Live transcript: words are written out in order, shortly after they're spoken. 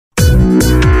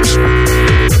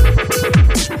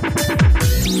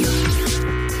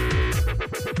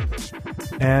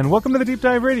and welcome to the Deep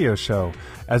Dive Radio Show.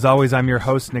 As always, I'm your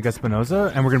host, Nick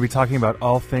Espinoza, and we're going to be talking about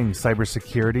all things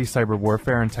cybersecurity, cyber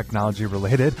warfare, and technology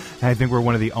related, and I think we're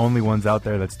one of the only ones out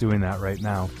there that's doing that right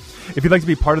now. If you'd like to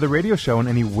be part of the radio show in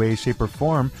any way, shape, or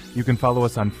form, you can follow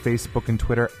us on Facebook and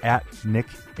Twitter at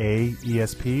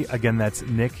NickAESP. Again, that's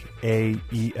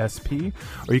NickAESP.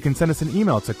 Or you can send us an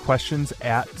email to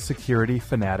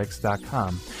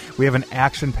questions@securityfanatics.com. We have an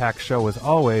action-packed show as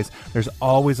always. There's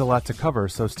always a lot to cover,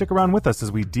 so stick around with us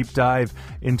as we deep dive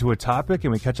into a topic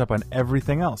and we catch up on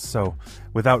everything else. So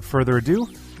without further ado,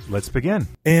 let's begin.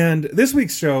 And this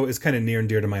week's show is kind of near and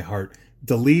dear to my heart.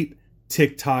 Delete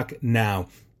TikTok now.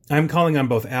 I'm calling on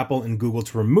both Apple and Google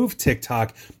to remove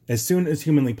TikTok as soon as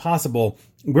humanly possible.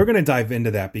 We're going to dive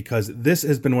into that because this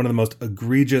has been one of the most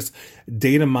egregious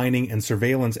data mining and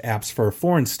surveillance apps for a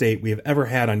foreign state we have ever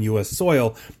had on U.S.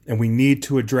 soil, and we need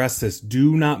to address this.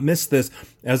 Do not miss this.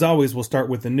 As always, we'll start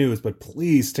with the news, but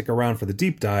please stick around for the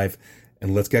deep dive,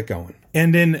 and let's get going.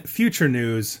 And in future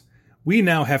news, we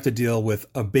now have to deal with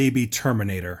a baby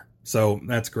Terminator. So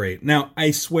that's great. Now,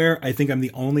 I swear, I think I'm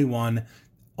the only one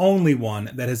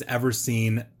that has ever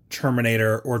seen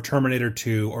Terminator or Terminator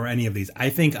 2 or any of these. I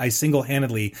think I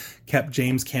single-handedly kept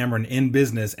James Cameron in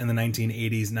business in the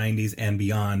 1980s, 90s, and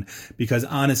beyond. Because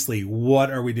honestly,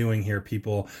 what are we doing here,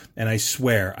 people? And I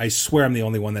swear I'm the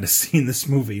only one that has seen this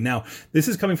movie. Now, this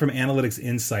is coming from Analytics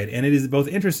Insight, and it is both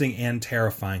interesting and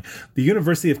terrifying. The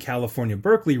University of California,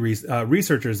 Berkeley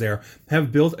researchers there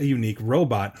have built a unique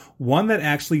robot, one that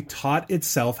actually taught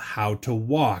itself how to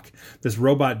walk. This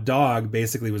robot dog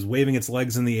basically was waving its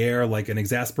legs in the air like an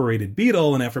exasperated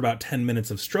beetle, and after about 10 minutes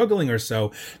of struggling or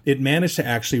so, it managed to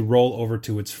actually roll over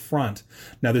to its front.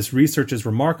 Now, this research is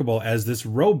remarkable as this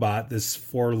robot, this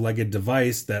four-legged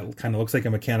device that kind of looks like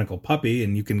a mechanical puppy,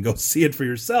 and you can go see it for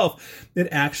yourself, it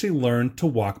actually learned to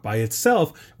walk by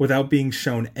itself without being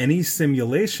shown any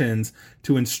simulations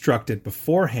to instruct it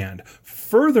beforehand.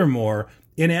 Furthermore,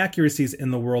 inaccuracies in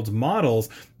the world's models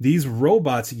these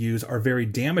robots use are very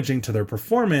damaging to their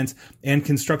performance, and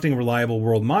constructing reliable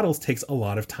world models takes a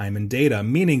lot of time and data,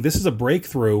 meaning this is a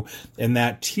breakthrough in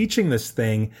that teaching this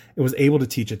thing, it was able to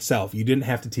teach itself. You didn't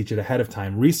have to teach it ahead of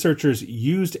time. Researchers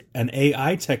used an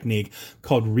AI technique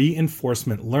called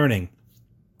reinforcement learning,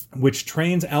 which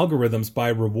trains algorithms by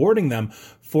rewarding them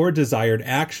for desired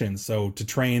actions. So to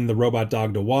train the robot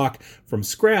dog to walk from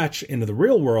scratch into the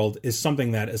real world is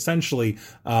something that essentially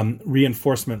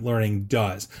reinforcement learning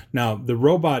does. Now, the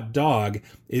robot dog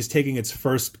is taking its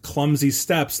first clumsy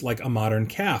steps like a modern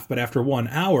calf, but after 1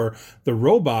 hour, the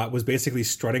robot was basically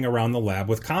strutting around the lab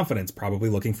with confidence, probably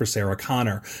looking for Sarah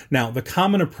Connor. Now, the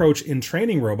common approach in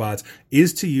training robots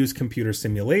is to use computer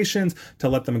simulations to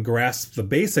let them grasp the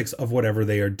basics of whatever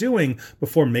they are doing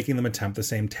before making them attempt the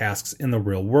same tasks in the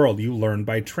real world. You learn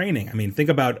by training. I mean, think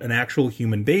about an actual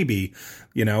human baby,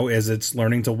 as it's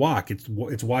learning to walk.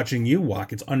 It's watching you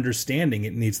walk. It's understanding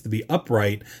it needs to be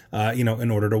upright, in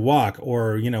order to walk.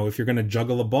 Or, if you're going to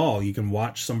juggle a ball, you can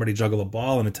watch somebody juggle a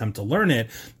ball and attempt to learn it.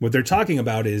 What they're talking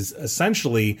about is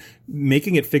essentially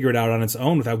making it figure it out on its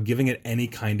own without giving it any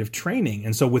kind of training.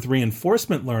 And so with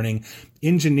reinforcement learning,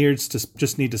 engineers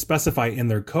just need to specify in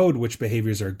their code which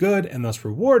behaviors are good and thus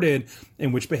rewarded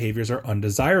and which behaviors are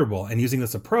undesirable. And using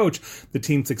this approach, the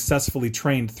team successfully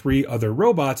trained 3 other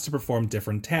robots to perform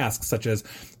different tasks, such as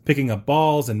picking up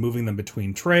balls and moving them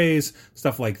between trays,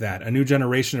 stuff like that. A new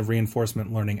generation of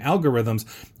reinforcement learning algorithms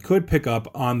could pick up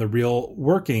on the real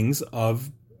workings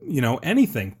of,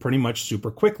 anything pretty much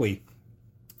super quickly.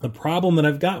 The problem that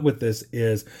I've got with this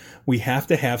is we have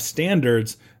to have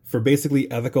standards for basically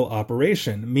ethical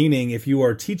operation, meaning if you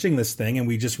are teaching this thing, and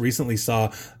we just recently saw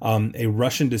a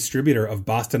Russian distributor of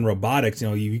Boston Robotics,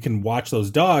 you can watch those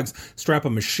dogs strap a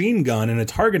machine gun and a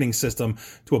targeting system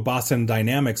to a Boston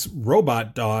Dynamics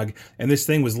robot dog, and this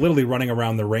thing was literally running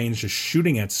around the range just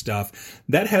shooting at stuff.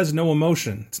 That has no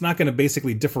emotion. It's not going to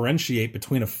basically differentiate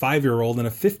between a 5-year-old and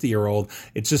a 50-year-old.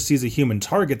 It just sees a human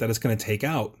target that it's going to take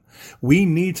out. We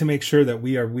need to make sure that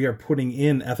we are putting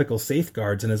in ethical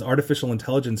safeguards, and as artificial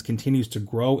intelligence continues to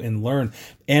grow and learn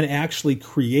and actually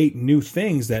create new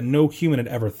things that no human had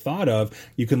ever thought of.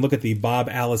 You can look at the Bob,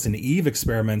 Alice, and Eve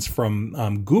experiments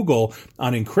from Google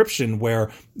on encryption,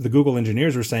 where the Google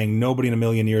engineers were saying nobody in a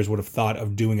million years would have thought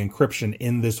of doing encryption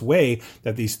in this way,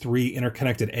 that these 3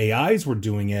 interconnected AIs were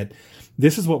doing it.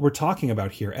 This is what we're talking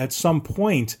about here. At some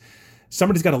point,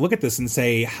 somebody's got to look at this and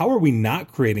say, how are we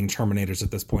not creating Terminators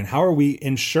at this point? How are we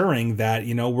ensuring that,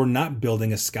 we're not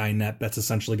building a Skynet that's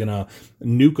essentially going to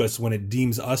nuke us when it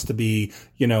deems us to be,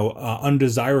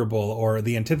 undesirable or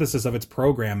the antithesis of its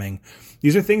programming?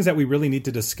 These are things that we really need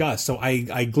to discuss. So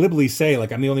I glibly say,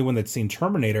 like, I'm the only one that's seen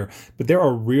Terminator, but there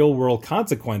are real world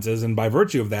consequences. And by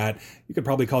virtue of that, you could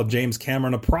probably call James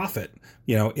Cameron a prophet,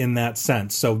 in that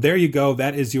sense. So there you go.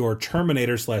 That is your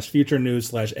Terminator /future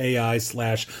news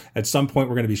 /AI / at some point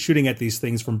we're going to be shooting at these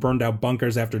things from burned out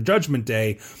bunkers after Judgment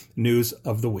Day news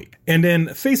of the week. And in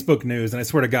Facebook news, and I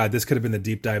swear to God, this could have been the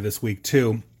deep dive this week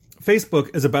too,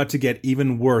 Facebook is about to get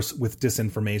even worse with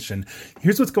disinformation.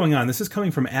 Here's what's going on. This is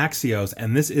coming from Axios,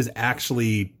 and this is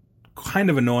actually kind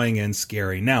of annoying and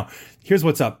scary. Now, here's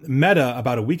what's up. Meta,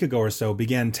 about a week ago or so,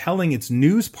 began telling its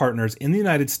news partners in the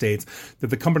United States that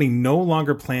the company no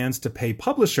longer plans to pay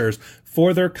publishers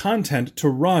for their content to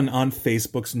run on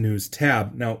Facebook's news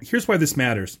tab. Now, here's why this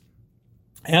matters.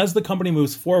 As the company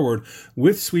moves forward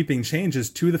with sweeping changes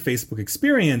to the Facebook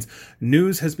experience,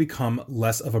 news has become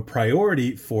less of a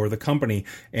priority for the company.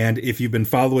 And if you've been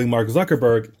following Mark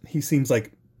Zuckerberg, he seems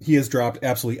like he has dropped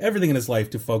absolutely everything in his life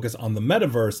to focus on the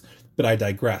metaverse, but I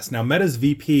digress. Now, Meta's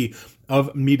VP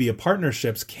of Media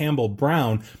Partnerships, Campbell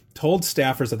Brown, told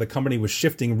staffers that the company was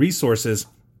shifting resources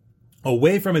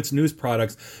away from its news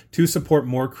products to support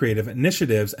more creative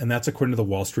initiatives, and that's according to the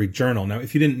Wall Street Journal. Now,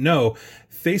 if you didn't know,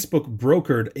 Facebook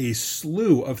brokered a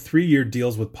slew of 3-year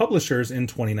deals with publishers in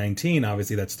 2019.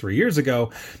 Obviously, that's 3 years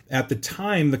ago. At the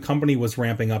time, the company was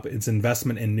ramping up its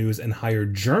investment in news and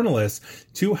hired journalists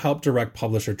to help direct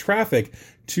publisher traffic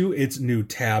to its new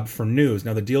tab for news.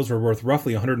 Now, the deals were worth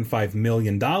roughly $105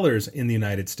 million in the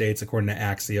United States, according to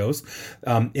Axios.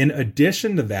 In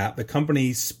addition to that, the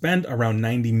company spent around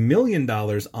 $90 million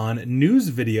on news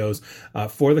videos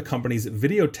for the company's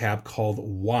video tab called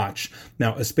Watch.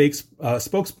 Now, a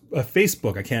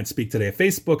Facebook, I can't speak today, a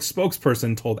Facebook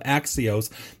spokesperson told Axios,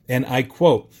 and I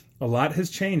quote, "A lot has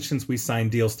changed since we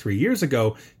signed deals 3 years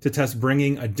ago to test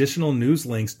bringing additional news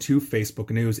links to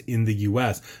Facebook News in the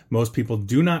US. Most people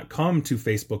do not come to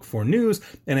Facebook for news,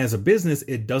 and as a business,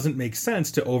 it doesn't make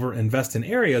sense to overinvest in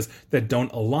areas that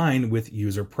don't align with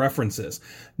user preferences."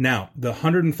 Now, the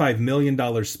 $105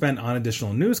 million spent on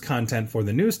additional news content for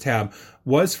the News tab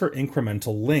was for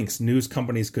incremental links. News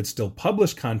companies could still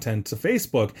publish content to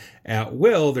Facebook at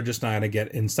will. They're just not going to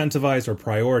get incentivized or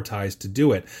prioritized to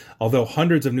do it. Although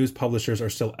hundreds of news publishers are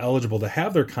still eligible to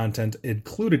have their content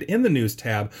included in the News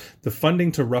tab, the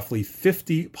funding to roughly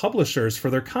 50 publishers for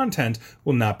their content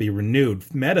will not be renewed.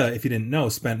 Meta, if you didn't know,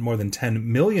 spent more than $10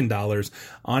 million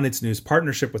on its news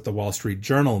partnership with the Wall Street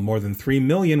Journal, more than $3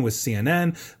 million with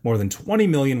CNN, more than $20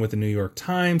 million with the New York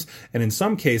Times, and in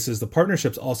some cases, the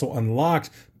partnerships also unlocked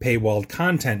paywalled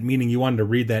content, meaning you wanted to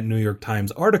read that New York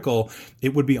Times article,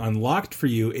 it would be unlocked for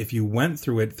you if you went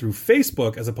through it through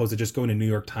Facebook as opposed to just going to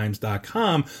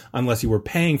NewYorkTimes.com unless you were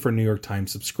paying for a New York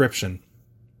Times subscription.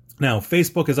 Now,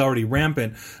 Facebook is already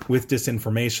rampant with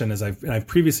disinformation, as I've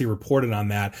previously reported on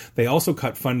that. They also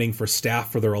cut funding for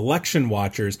staff for their election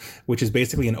watchers, which is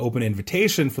basically an open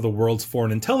invitation for the world's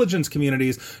foreign intelligence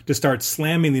communities to start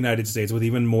slamming the United States with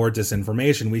even more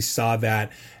disinformation. We saw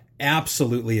that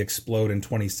absolutely explode in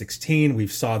 2016. We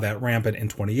saw that rampant in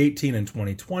 2018 and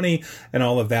 2020 and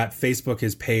all of that. Facebook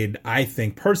has paid, I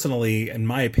think personally, in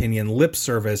my opinion, lip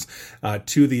service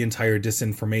to the entire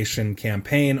disinformation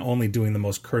campaign, only doing the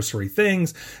most cursory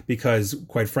things because,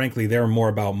 quite frankly, they're more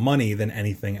about money than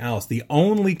anything else. The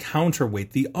only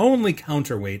counterweight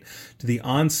to the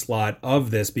onslaught of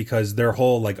this, because their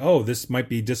whole like, oh, this might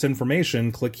be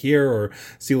disinformation, click here or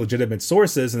see legitimate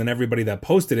sources, and then everybody that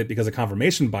posted it because of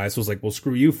confirmation bias was like, well,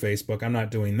 screw you, Facebook, I'm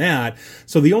not doing that.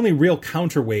 So the only real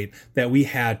counterweight that we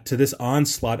had to this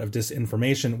onslaught of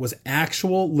disinformation was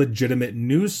actual legitimate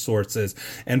news sources.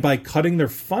 And by cutting their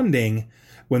funding,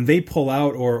 when they pull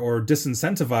out or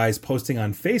disincentivize posting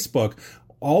on Facebook,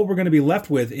 all we're going to be left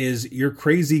with is your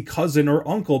crazy cousin or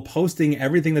uncle posting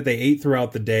everything that they ate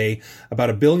throughout the day, about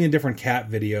 1 billion different cat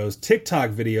videos,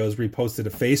 TikTok videos reposted to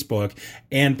Facebook,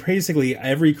 and basically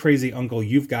every crazy uncle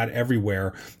you've got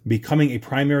everywhere becoming a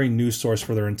primary news source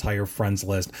for their entire friends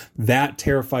list. That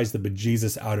terrifies the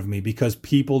bejesus out of me because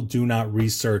people do not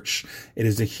research. It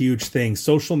is a huge thing.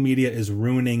 Social media is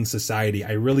ruining society.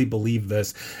 I really believe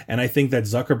this. And I think that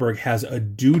Zuckerberg has a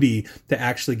duty to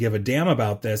actually give a damn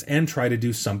about this and try to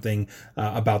do something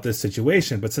about this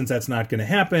situation. But since that's not going to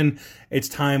happen, it's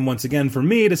time once again for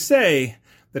me to say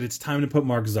that it's time to put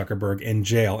Mark Zuckerberg in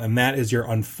jail. And that is your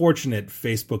unfortunate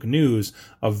Facebook news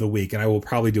of the week. And I will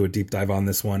probably do a deep dive on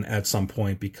this one at some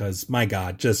point because, my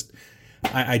God, just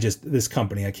this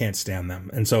company, I can't stand them.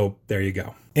 And so there you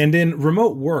go. And in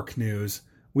remote work news,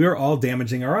 we are all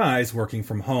damaging our eyes working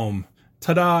from home.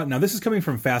 Ta-da! Now this is coming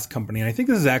from Fast Company, and I think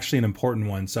this is actually an important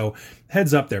one. So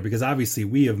heads up there, because obviously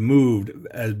we have moved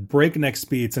at breakneck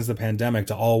speed since the pandemic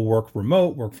to all work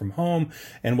remote, work from home.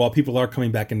 And while people are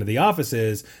coming back into the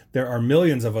offices, there are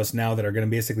millions of us now that are going to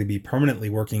basically be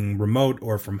permanently working remote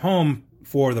or from home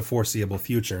for the foreseeable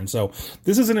future. And so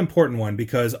this is an important one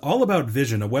because All About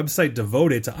Vision, a website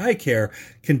devoted to eye care,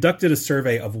 conducted a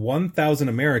survey of 1,000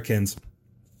 Americans,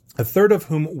 a third of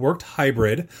whom worked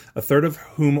hybrid, a third of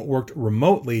whom worked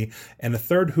remotely, and a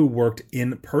third who worked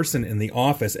in person in the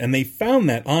office. And they found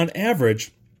that on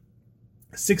average,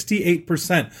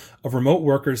 68% of remote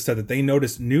workers said that they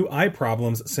noticed new eye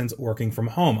problems since working from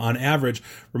home. On average,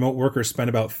 remote workers spend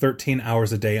about 13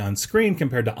 hours a day on screen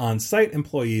compared to on-site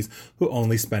employees who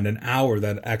only spend an hour.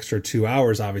 That extra 2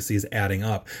 hours obviously is adding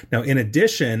up. Now, in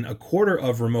addition, a quarter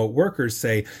of remote workers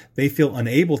say they feel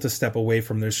unable to step away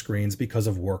from their screens because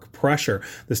of work pressure.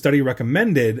 The study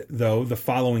recommended, though, the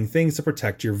following things to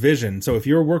protect your vision. So if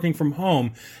you're working from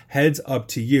home, heads up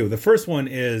to you. The first one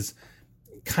is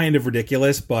kind of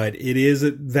ridiculous, but it is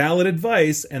valid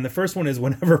advice. And the first one is,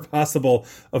 whenever possible,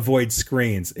 avoid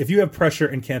screens. If you have pressure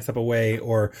and can't step away,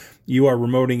 or you are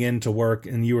remoting in to work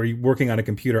and you are working on a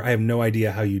computer, I have no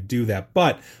idea how you do that.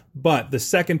 But the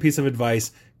second piece of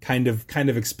advice kind of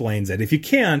explains it. If you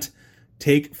can't,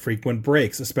 take frequent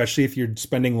breaks, especially if you're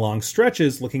spending long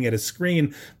stretches looking at a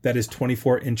screen that is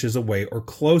 24 inches away or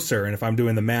closer. And if I'm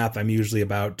doing the math, I'm usually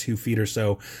about 2 feet or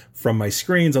so from my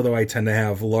screens, although I tend to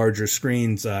have larger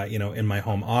screens, in my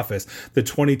home office. The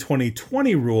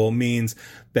 20-20-20 rule means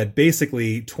that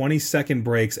basically 20-second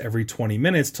breaks every 20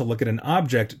 minutes to look at an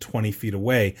object 20 feet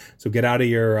away. So get out of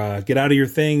your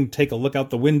thing, take a look out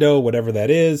the window, whatever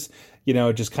that is.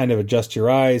 Just kind of adjust your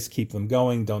eyes, keep them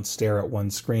going. Don't stare at one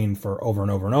screen for over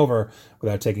and over and over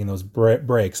without taking those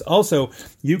breaks. Also,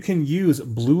 you can use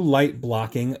blue light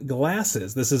blocking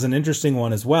glasses. This is an interesting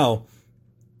one as well,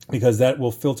 because that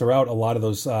will filter out a lot of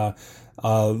those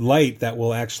light that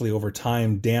will actually over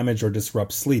time damage or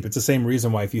disrupt sleep. It's the same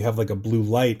reason why if you have like a blue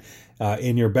light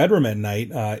in your bedroom at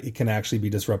night, it can actually be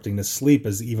disrupting to sleep,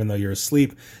 as even though you're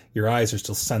asleep, your eyes are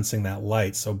still sensing that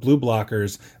light. So blue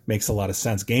blockers makes a lot of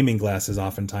sense. Gaming glasses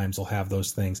oftentimes will have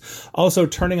those things. Also,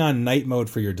 turning on night mode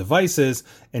for your devices,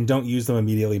 and don't use them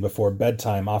immediately before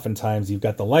bedtime. Oftentimes you've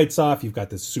got the lights off, you've got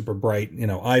this super bright,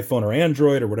 iPhone or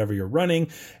Android or whatever you're running.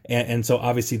 And so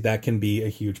obviously that can be a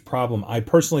huge problem. I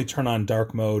personally turn on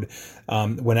dark mode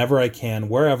whenever I can,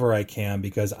 wherever I can,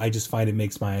 because I just find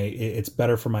it's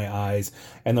better for my eyes.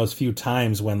 And those few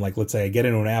times when, like, let's say I get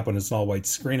into an app and it's an all white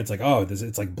screen, it's like,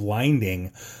 it's like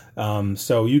blinding.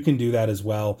 So you can do that as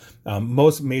well.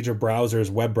 Most major browsers,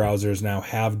 web browsers now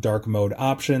have dark mode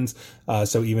options.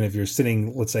 So even if you're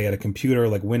sitting, let's say, at a computer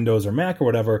like Windows or Mac or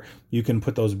whatever, you can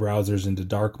put those browsers into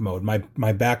dark mode.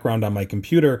 My background on my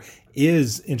computer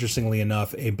is, interestingly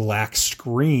enough, a black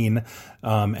screen.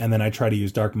 And then I try to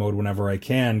use dark mode whenever I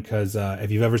can, because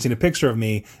if you've ever seen a picture of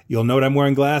me, you'll note I'm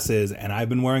wearing glasses, and I've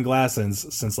been wearing glasses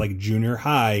since like junior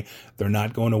high. They're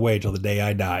not going away till the day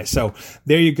I die. So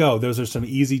there you go. Those are some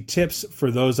easy tips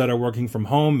for those that are working from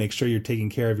home. Make sure you're taking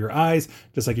care of your eyes,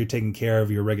 just like you're taking care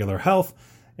of your regular health.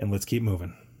 And let's keep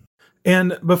moving.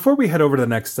 And before we head over to the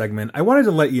next segment, I wanted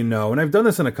to let you know, and I've done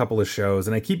this in a couple of shows,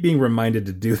 and I keep being reminded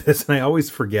to do this, and I always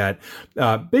forget.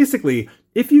 Basically,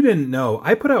 if you didn't know,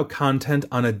 I put out content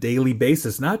on a daily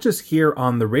basis, not just here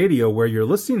on the radio where you're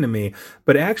listening to me,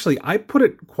 but actually I put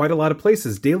it quite a lot of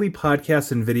places, daily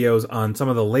podcasts and videos on some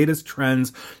of the latest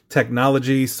trends,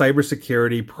 technology,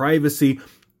 cybersecurity, privacy,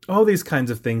 all these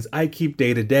kinds of things I keep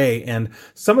day to day. And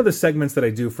some of the segments that I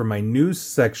do for my news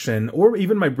section, or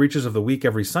even my Breaches of the Week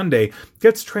every Sunday,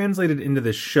 gets translated into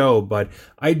this show. But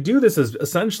I do this as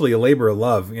essentially a labor of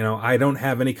love. I don't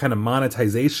have any kind of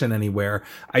monetization anywhere.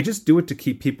 I just do it to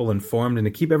keep people informed and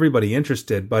to keep everybody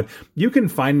interested. But you can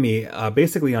find me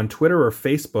basically on Twitter or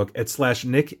Facebook at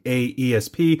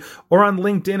 /NickAESP, or on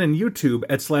LinkedIn and YouTube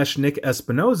at /Nick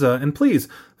Espinoza. And please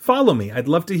follow me. I'd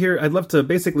love to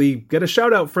basically get a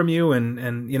shout out from you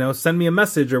and send me a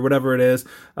message or whatever it is.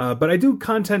 But I do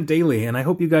content daily, and I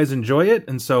hope you guys enjoy it.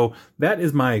 And so that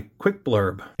is my quick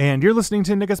blurb. And you're listening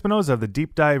to Nick Espinoza of the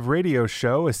Deep Dive Radio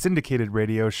Show, a syndicated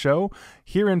radio show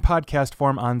here in podcast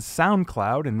form on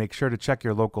SoundCloud. And make sure to check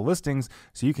your local listings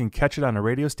so you can catch it on a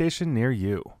radio station near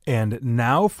you. And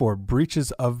now for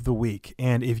Breaches of the Week.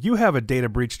 And if you have a data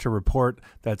breach to report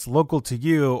that's local to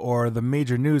you, or the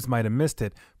major news might have missed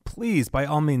it, please, by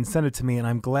all means, send it to me, and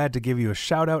I'm glad to give you a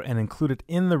shout out and include it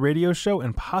in the radio show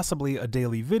and possibly a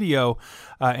daily video.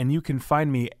 And you can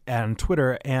find me on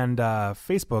Twitter and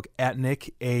Facebook at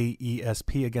Nick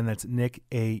AESP. Again, that's Nick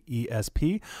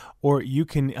AESP. Or you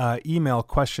can email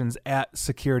questions at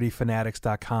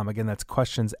securityfanatics.com. Again, that's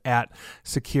questions at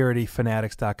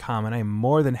securityfanatics.com. And I'm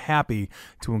more than happy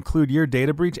to include your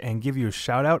data breach and give you a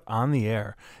shout out on the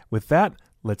air. With that,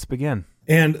 let's begin.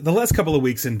 And the last couple of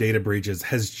weeks in data breaches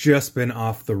has just been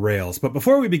off the rails. But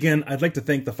before we begin, I'd like to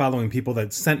thank the following people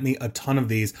that sent me a ton of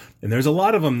these. And there's a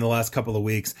lot of them in the last couple of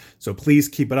weeks. So please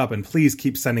keep it up and please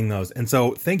keep sending those. And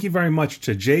so thank you very much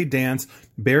to Jay Dance,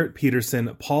 Barrett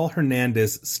Peterson, Paul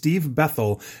Hernandez, Steve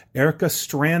Bethel, Erica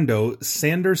Strando,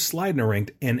 Sanders Slidner,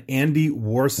 and Andy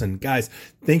Warson. Guys,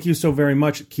 thank you so very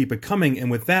much. Keep it coming. And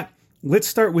with that, let's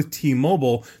start with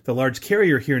T-Mobile, the large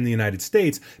carrier here in the United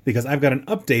States, because I've got an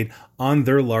update on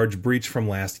their large breach from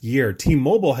last year.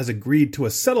 T-Mobile has agreed to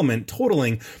a settlement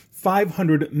totaling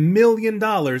 $500 million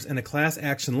in a class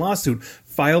action lawsuit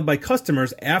filed by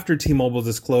customers after T-Mobile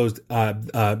disclosed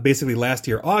basically last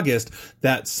year, August,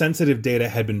 that sensitive data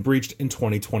had been breached in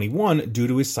 2021 due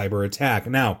to a cyber attack.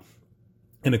 Now,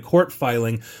 in a court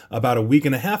filing about a week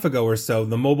and a half ago or so,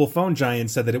 the mobile phone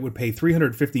giant said that it would pay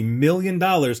 $350 million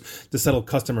to settle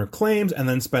customer claims and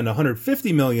then spend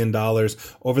 $150 million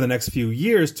over the next few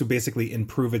years to basically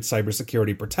improve its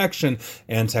cybersecurity protection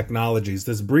and technologies.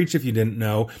 This breach, if you didn't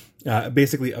know,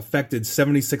 basically affected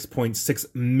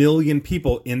 76.6 million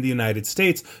people in the United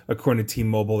States, according to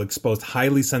T-Mobile, exposed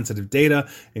highly sensitive data,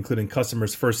 including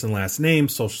customers' first and last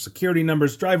names, social security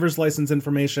numbers, driver's license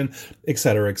information, et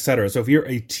cetera, et cetera. So if you're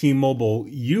a T-Mobile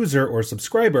user or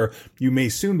subscriber, you may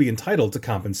soon be entitled to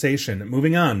compensation.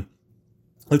 Moving on.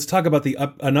 Let's talk about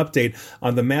an update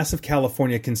on the massive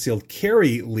California concealed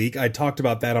carry leak. I talked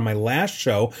about that on my last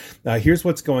show. Here's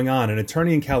what's going on. An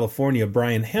attorney in California,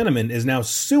 Brian Hanneman, is now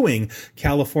suing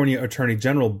California Attorney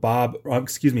General Rob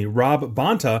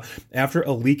Bonta after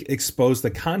a leak exposed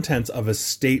the contents of a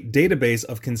state database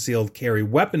of concealed carry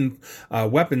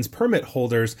weapons permit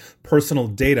holders' personal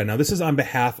data. Now, this is on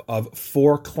behalf of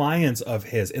 4 clients of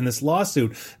his. In this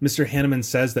lawsuit, Mr. Hanneman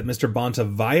says that Mr. Bonta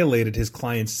violated his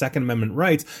client's Second Amendment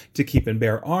rights to keep and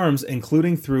bear arms,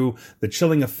 including through the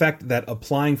chilling effect that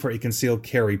applying for a concealed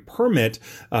carry permit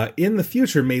in the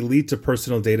future may lead to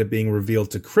personal data being revealed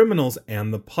to criminals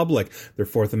and the public. Their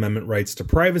Fourth Amendment rights to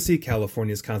privacy,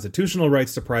 California's constitutional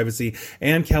rights to privacy,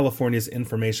 and California's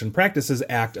Information Practices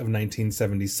Act of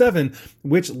 1977,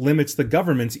 which limits the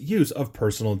government's use of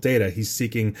personal data. He's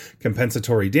seeking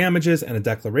compensatory damages and a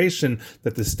declaration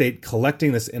that the state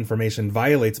collecting this information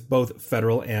violates both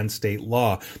federal and state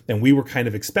law. And we were kind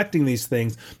of expecting these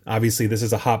things. Obviously, this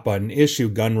is a hot button issue,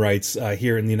 gun rights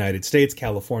here in the United States,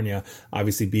 California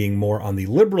obviously being more on the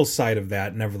liberal side of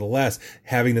that. Nevertheless,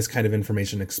 having this kind of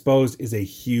information exposed is a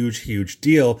huge, huge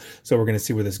deal. So we're going to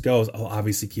see where this goes. I'll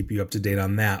obviously keep you up to date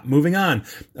on that. Moving on,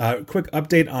 quick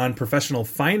update on Professional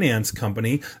Finance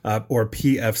Company, or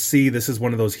PFC. This is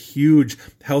one of those huge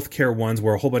healthcare ones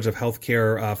where a whole bunch of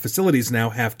healthcare facilities now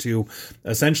have to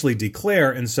essentially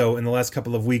declare. And so in the last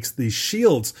couple of weeks, the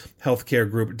Shields Healthcare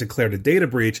Group declared a data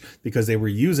breach because they were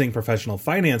using Professional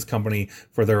Finance Company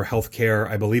for their healthcare.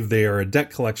 I believe they are a debt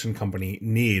collection company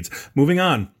needs. Moving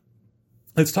on.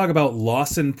 Let's talk about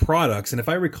Lawson Products. And if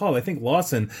I recall, I think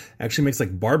Lawson actually makes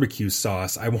like barbecue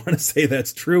sauce. I want to say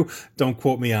that's true. Don't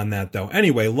quote me on that though.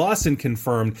 Anyway, Lawson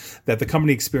confirmed that the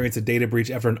company experienced a data breach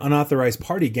after an unauthorized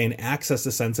party gained access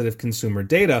to sensitive consumer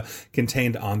data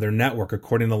contained on their network.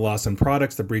 According to Lawson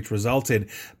Products, the breach resulted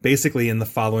basically in the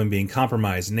following being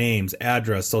compromised: names,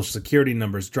 address, social security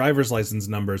numbers, driver's license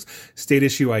numbers, state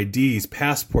issue IDs,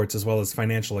 passports, as well as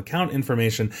financial account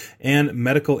information and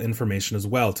medical information as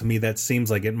well. To me, that seems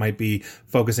like it might be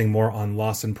focusing more on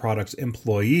Lawson Products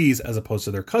employees as opposed to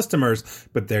their customers,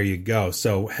 but there you go.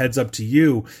 So heads up to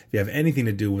you if you have anything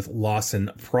to do with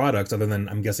Lawson Products, other than,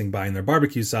 I'm guessing, buying their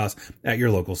barbecue sauce at your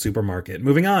local supermarket.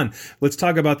 Moving on, let's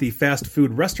talk about the fast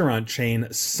food restaurant chain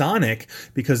Sonic,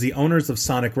 because the owners of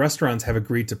Sonic restaurants have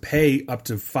agreed to pay up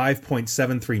to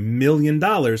 $5.73 million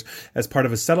as part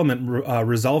of a settlement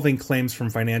resolving claims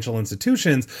from financial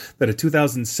institutions that a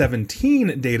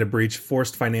 2017 data breach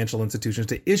forced financial institutions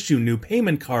to issue new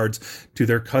payment cards to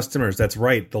their customers. That's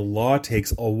right. The law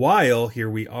takes a while. Here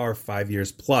we are, 5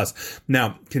 years plus.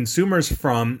 Now, consumers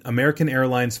from American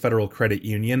Airlines Federal Credit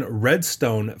Union,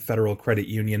 Redstone Federal Credit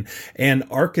Union, and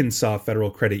Arkansas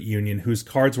Federal Credit Union, whose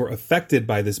cards were affected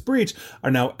by this breach,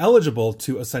 are now eligible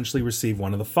to essentially receive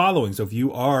one of the following. So if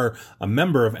you are a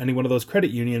member of any one of those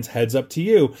credit unions, heads up to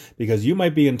you, because you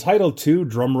might be entitled to,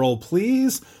 drum roll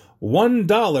please,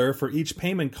 $1 for each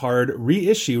payment card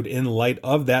reissued in light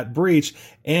of that breach,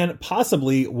 and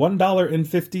possibly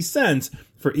 $1.50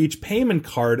 for each payment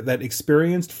card that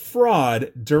experienced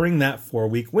fraud during that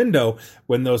 4-week window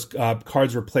when those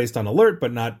cards were placed on alert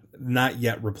but not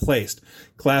yet replaced.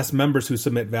 Class members who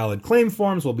submit valid claim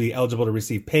forms will be eligible to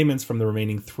receive payments from the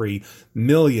remaining 3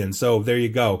 million. So there you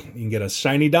go. You can get a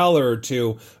shiny dollar or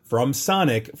two from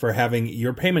Sonic for having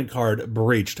your payment card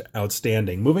breached.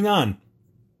 Outstanding. Moving on.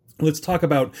 Let's talk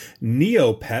about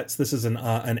Neopets. This is an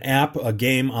app, a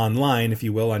game online, if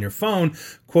you will, on your phone,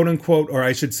 quote unquote, or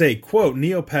I should say, quote,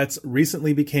 Neopets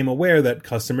recently became aware that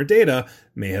customer data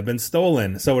may have been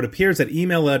stolen. So it appears that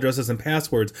email addresses and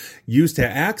passwords used to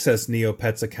access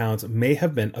Neopets accounts may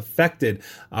have been affected.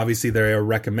 Obviously, they are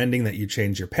recommending that you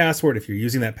change your password. If you're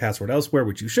using that password elsewhere,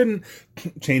 which you shouldn't,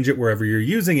 change it wherever you're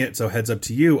using it. So heads up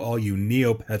to you, all you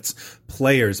Neopets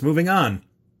players. Moving on.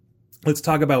 Let's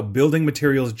talk about building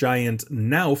materials giant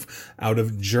Knauf out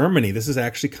of Germany. This is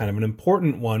actually kind of an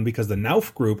important one because the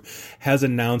Knauf Group has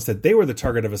announced that they were the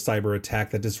target of a cyber attack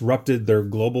that disrupted their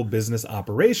global business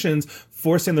operations,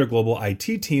 forcing their global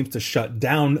IT teams to shut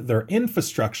down their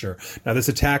infrastructure. Now, this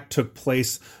attack took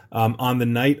place on the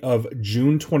night of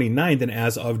June 29th, and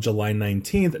as of July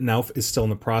 19th, Knauf is still in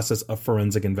the process of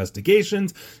forensic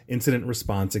investigations, incident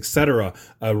response, etc.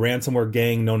 A ransomware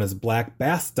gang known as Black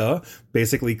Basta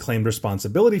basically claimed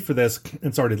responsibility for this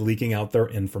and started leaking out their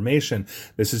information.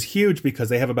 This is huge because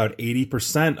they have about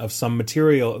 80% of some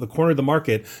material, the corner of the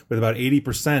market, with about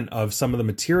 80% of some of the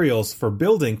materials for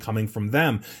building coming from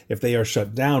them. If they are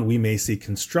shut down, we may see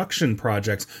construction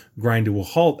projects grind to a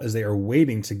halt as they are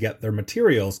waiting to get their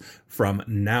materials from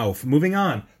Knauf. Moving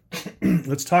on,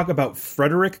 let's talk about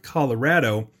Frederick,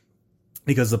 Colorado,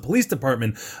 because the police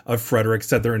department of Frederick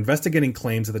said they're investigating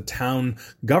claims that the town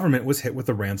government was hit with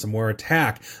a ransomware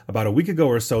attack. About a week ago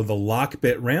or so, the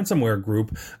Lockbit ransomware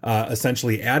group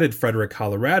essentially added Frederick,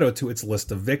 Colorado to its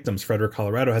list of victims. Frederick,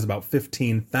 Colorado has about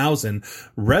 15,000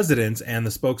 residents, and the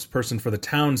spokesperson for the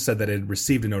town said that it had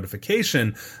received a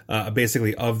notification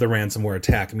basically of the ransomware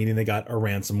attack, meaning they got a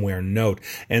ransomware note.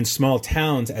 And small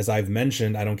towns, as I've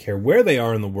mentioned, I don't care where they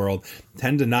are in the world,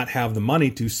 tend to not have the money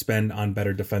to spend on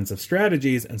better defensive strategies,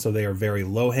 and so they are very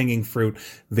low-hanging fruit,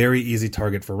 very easy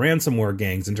target for ransomware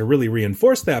gangs. And to really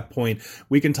reinforce that point,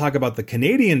 we can talk about the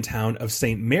Canadian town of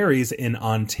St. Mary's in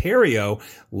Ontario.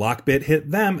 Lockbit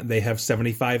hit them. They have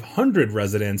 7,500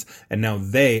 residents, and now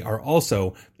they are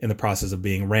also in the process of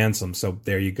being ransomed. So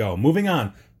there you go. Moving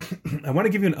on, I want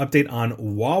to give you an update on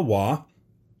Wawa.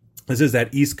 This is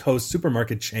that East Coast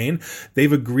supermarket chain.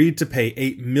 They've agreed to pay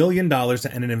 $8 million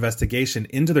to end an investigation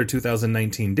into their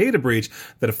 2019 data breach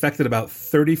that affected about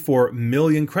 34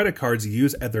 million credit cards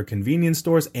used at their convenience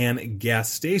stores and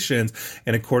gas stations.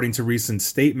 And according to recent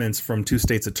statements from two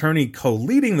states' attorney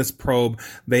co-leading this probe,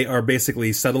 they are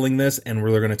basically settling this, and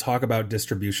we're going to talk about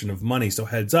distribution of money. So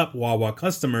heads up, Wawa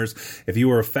customers, if you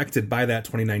were affected by that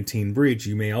 2019 breach,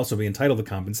 you may also be entitled to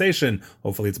compensation.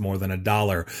 Hopefully it's more than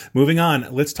 $1. Moving on,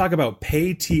 let's talk about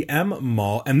Paytm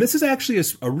Mall, and this is actually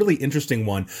a really interesting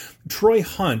one. Troy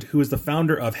Hunt, who is the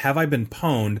founder of Have I Been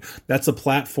Pwned, that's a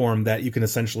platform that you can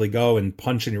essentially go and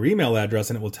punch in your email address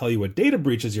and it will tell you what data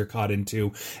breaches you're caught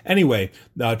into. Anyway,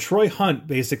 Troy Hunt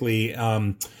basically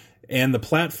and the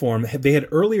platform, they had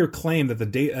earlier claimed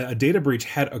that a data breach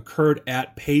had occurred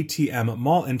at Paytm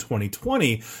Mall in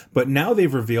 2020, but now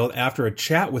they've revealed after a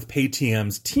chat with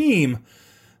Paytm's team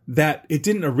that it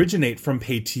didn't originate from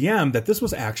Paytm, that this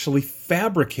was actually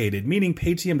fabricated, meaning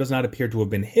Paytm does not appear to have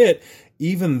been hit,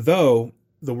 even though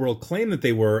the world claimed that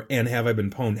they were, and Have I Been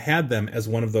Pwned had them as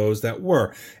one of those that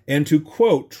were. And to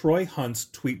quote Troy Hunt's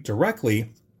tweet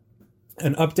directly,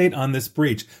 an update on this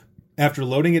breach. After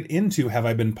loading it into Have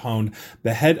I Been Pwned,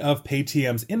 the head of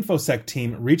Paytm's InfoSec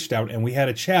team reached out and we had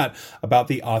a chat about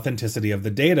the authenticity of the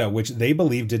data, which they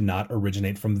believe did not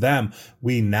originate from them.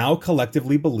 We now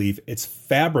collectively believe it's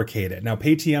fabricated. Now,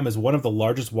 Paytm is one of the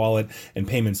largest wallet and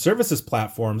payment services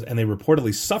platforms, and they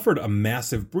reportedly suffered a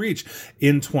massive breach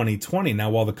in 2020.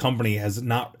 Now, while the company has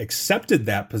not accepted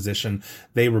that position,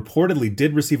 they reportedly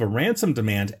did receive a ransom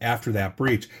demand after that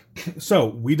breach. So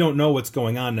we don't know what's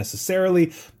going on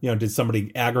necessarily. Did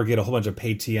somebody aggregate a whole bunch of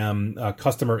Paytm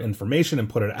customer information and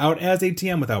put it out as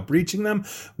ATM without breaching them?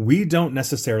 We don't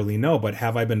necessarily know, but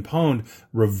Have I Been Pwned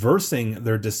reversing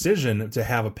their decision to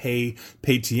have a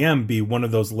Paytm be one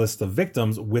of those lists of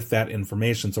victims with that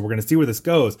information. So we're going to see where this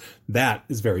goes. That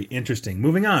is very interesting.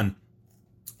 Moving on.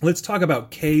 Let's talk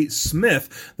about K.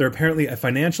 Smith. They're apparently a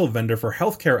financial vendor for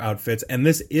healthcare outfits, and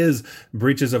this is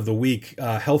Breaches of the Week,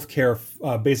 healthcare,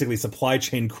 basically supply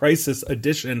chain crisis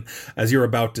edition, as you're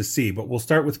about to see. But we'll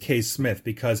start with K. Smith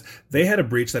because they had a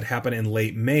breach that happened in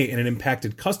late May, and it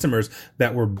impacted customers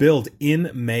that were billed in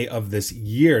May of this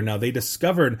year. Now, they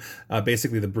discovered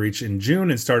basically the breach in June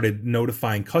and started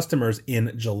notifying customers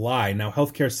in July. Now,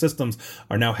 healthcare systems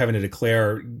are now having to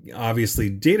declare, obviously,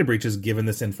 data breaches given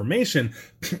this information.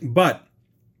 But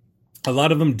a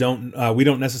lot of them we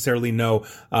don't necessarily know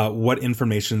what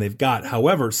information they've got.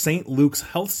 However, St. Luke's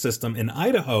Health System in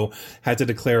Idaho had to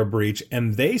declare a breach,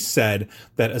 and they said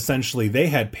that essentially they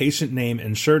had patient name,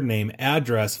 insured name,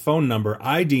 address, phone number,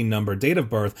 ID number, date of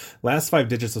birth, last 5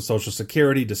 digits of Social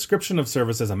Security, description of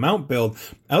services, amount billed,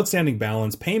 outstanding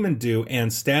balance, payment due,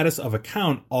 and status of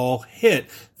account all hit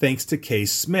thanks to K.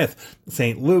 Smith.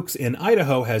 St. Luke's in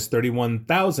Idaho has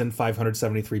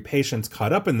 31,573 patients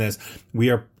caught up in this. We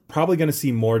are probably going to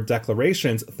see more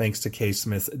declarations thanks to K.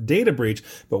 Smith's data breach,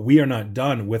 but we are not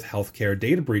done with healthcare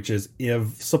data breaches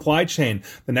of supply chain.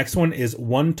 The next one is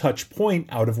One Touch Point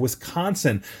out of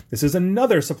Wisconsin. This is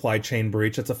another supply chain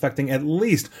breach that's affecting at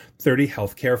least 30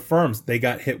 healthcare firms. They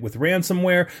got hit with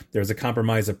ransomware. There's a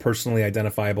compromise of personally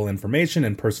identifiable information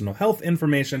and personal health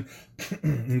information,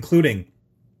 including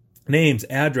names,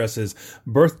 addresses,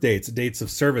 birth dates, dates of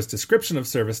service, description of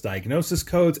service, diagnosis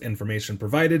codes, information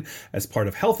provided as part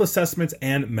of health assessments,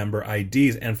 and member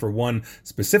IDs. And for one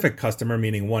specific customer,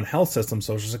 meaning One Health System,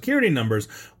 Social Security numbers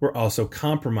were also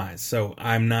compromised. So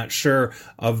I'm not sure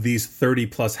of these 30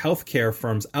 plus healthcare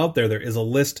firms out there. There is a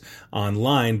list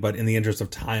online, but in the interest of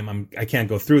time, I can't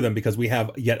go through them because we have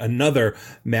yet another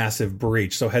massive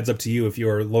breach. So heads up to you if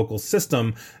your local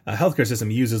system, healthcare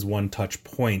system, uses One Touch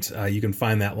Point. You can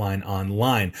find that line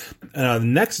online. The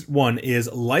next one is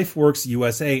LifeWorks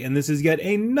USA, and this is yet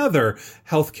another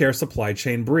healthcare supply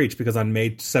chain breach because on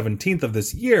May 17th of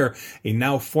this year, a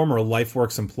now former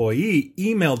LifeWorks employee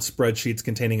emailed spreadsheets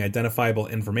containing identifiable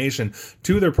information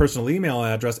to their personal email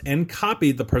address and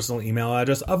copied the personal email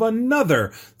address of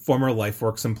another former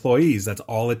LifeWorks employees. That's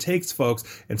all it takes,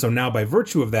 folks. And so now by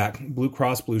virtue of that, Blue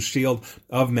Cross Blue Shield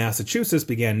of Massachusetts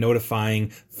began notifying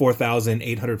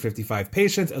 4,855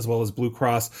 patients, as well as Blue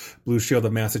Cross Blue Shield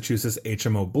of Massachusetts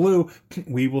HMO Blue.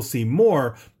 We will see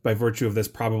more by virtue of this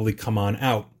probably come on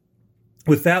out.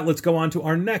 With that, let's go on to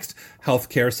our next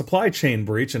healthcare supply chain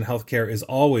breach, and healthcare is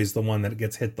always the one that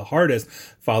gets hit the hardest,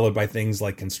 followed by things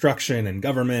like construction and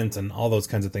government and all those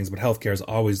kinds of things, but healthcare is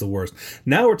always the worst.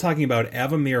 Now we're talking about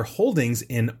Avamere Holdings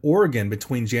in Oregon.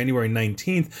 Between January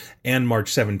 19th and March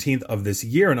 17th of this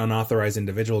year, an unauthorized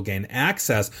individual gained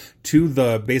access to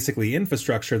the basically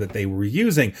infrastructure that they were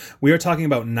using. We are talking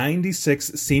about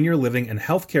 96 senior living and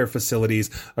healthcare facilities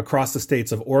across the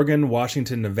states of Oregon,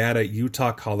 Washington, Nevada,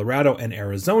 Utah, Colorado, and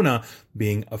Arizona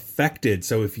being affected.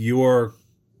 So if your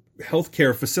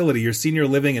healthcare facility, your senior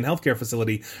living and healthcare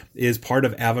facility is part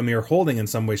of Avamere Holding in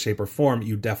some way, shape, or form,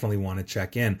 you definitely want to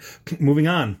check in. Moving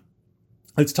on.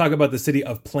 Let's talk about the city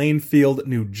of Plainfield,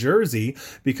 New Jersey,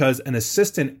 because an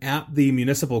assistant at the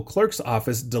municipal clerk's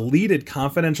office deleted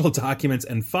confidential documents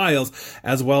and files,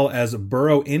 as well as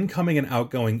borough incoming and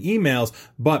outgoing emails.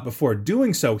 But before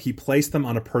doing so, he placed them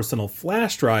on a personal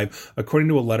flash drive, according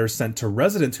to a letter sent to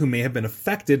residents who may have been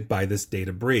affected by this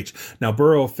data breach. Now,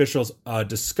 borough officials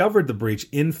discovered the breach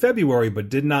in February, but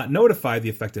did not notify the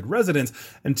affected residents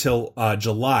until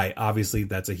July. Obviously,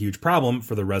 that's a huge problem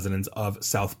for the residents of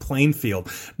South Plainfield.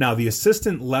 Now, the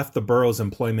assistant left the borough's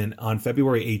employment on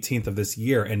February 18th of this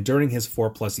year, and during his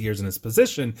 4+ years in his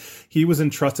position, he was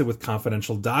entrusted with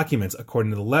confidential documents.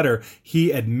 According to the letter, he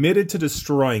admitted to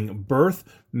destroying birth,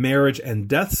 marriage, and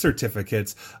death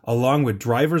certificates, along with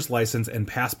driver's license and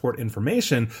passport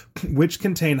information, which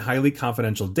contain highly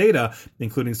confidential data,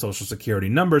 including Social Security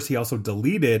numbers. He also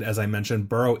deleted, as I mentioned,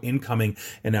 borough incoming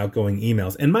and outgoing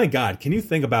emails. And my God, can you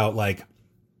think about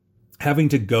having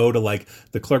to go to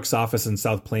the clerk's office in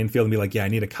South Plainfield and be like, yeah, I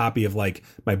need a copy of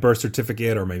my birth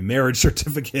certificate or my marriage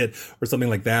certificate or something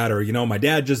like that. Or, my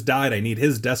dad just died. I need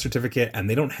his death certificate, and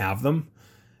they don't have them.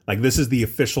 This is the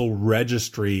official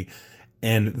registry,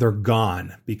 and they're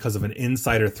gone because of an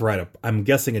insider threat. I'm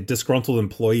guessing a disgruntled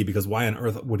employee, because why on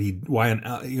earth would he,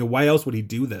 why else would he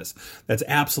do this? That's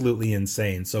absolutely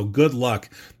insane. So good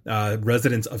luck,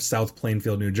 residents of South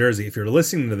Plainfield, New Jersey. If you're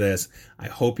listening to this, I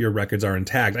hope your records are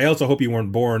intact. I also hope you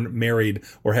weren't born, married,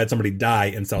 or had somebody die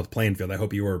in South Plainfield. I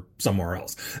hope you were somewhere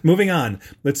else. Moving on,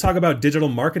 let's talk about digital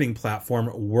marketing platform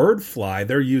Wordfly.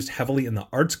 They're used heavily in the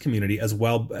arts community as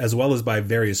well as by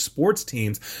various sports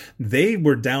teams. They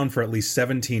were down for at least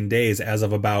 17 days as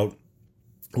of about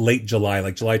late July,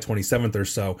 like July 27th or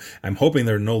so. I'm hoping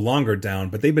they're no longer down,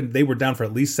 but they were down for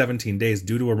at least 17 days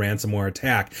due to a ransomware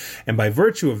attack. And by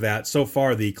virtue of that, so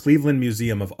far, the Cleveland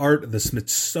Museum of Art, the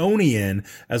Smithsonian,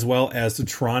 as well as the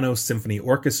Toronto Symphony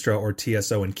Orchestra, or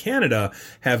TSO in Canada,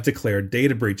 have declared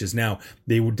data breaches. Now,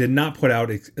 they did not put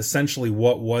out essentially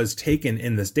what was taken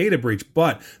in this data breach,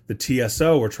 but the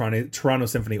TSO, or Toronto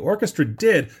Symphony Orchestra,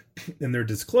 did in their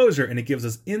disclosure, and it gives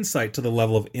us insight to the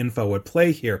level of info at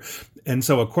play here. And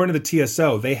so according to the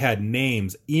TSO, they had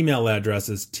names, email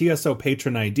addresses, TSO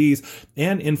patron IDs,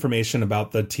 and information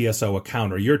about the TSO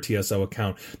account or your TSO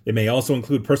account. It may also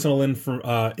include personal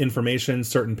information.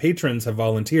 Certain patrons have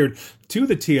volunteered to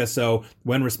the TSO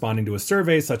when responding to a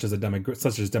survey, such as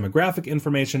demographic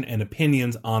information and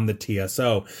opinions on the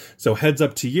TSO. So heads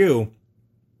up to you.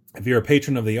 If you're a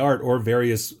patron of the art or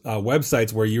various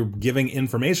websites where you're giving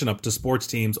information up to sports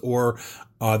teams or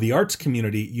the arts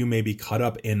community, you may be caught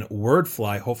up in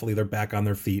wordfly. Hopefully they're back on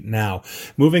their feet now.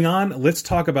 Moving on, let's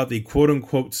talk about the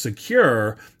quote-unquote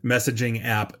secure messaging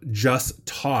app, Just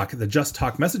Talk. The Just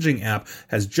Talk messaging app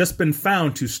has just been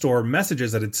found to store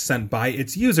messages that it's sent by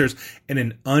its users in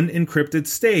an unencrypted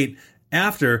state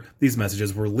after these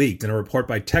messages were leaked. In a report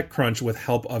by TechCrunch with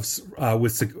help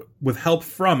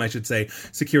from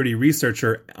security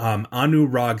researcher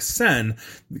Anurag Sen,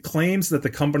 claims that the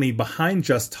company behind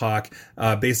Just Talk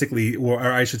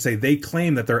they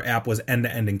claim that their app was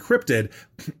end-to-end encrypted,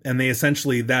 and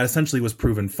that essentially was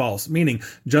proven false. Meaning,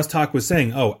 Just Talk was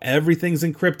saying, "Oh, everything's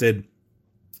encrypted."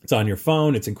 It's on your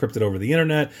phone. It's encrypted over the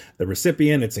internet. The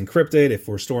recipient, it's encrypted. If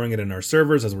we're storing it in our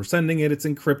servers as we're sending it, it's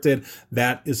encrypted.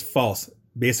 That is false.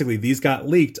 Basically, these got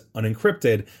leaked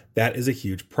unencrypted. That is a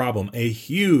huge problem. A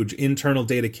huge internal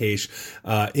data cache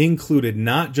included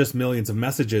not just millions of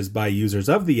messages by users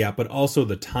of the app, but also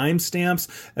the timestamps,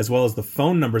 as well as the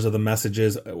phone numbers of the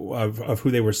messages of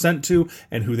who they were sent to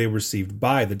and who they were received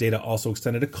by. The data also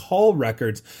extended to call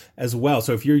records as well.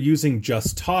 So if you're using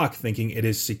Just Talk thinking it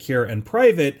is secure and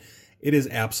private, it is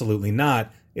absolutely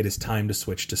not. It is time to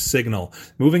switch to Signal.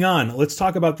 Moving on, let's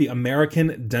talk about the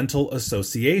American Dental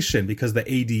Association, because the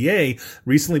ADA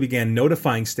recently began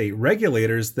notifying state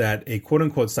regulators that a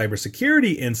quote-unquote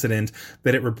cybersecurity incident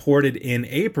that it reported in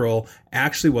April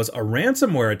actually was a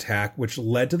ransomware attack, which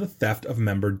led to the theft of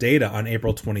member data. On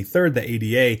April 23rd, the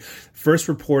ADA first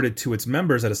reported to its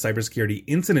members that a cybersecurity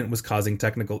incident was causing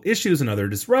technical issues and other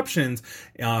disruptions,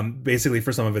 basically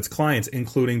for some of its clients,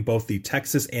 including both the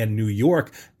Texas and New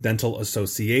York Dental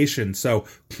Association. So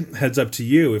heads up to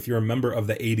you, if you're a member of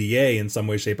the ADA in some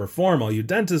way, shape, or form, all you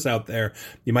dentists out there,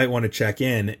 you might want to check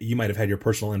in. You might have had your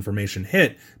personal information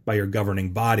hit by your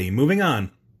governing body. Moving on.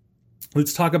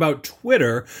 Let's talk about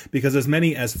Twitter, because as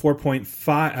many as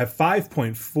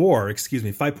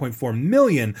 5.4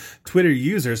 million Twitter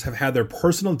users have had their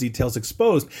personal details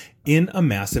exposed in a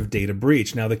massive data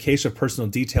breach. Now, the cache of personal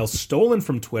details stolen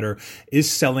from Twitter is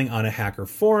selling on a hacker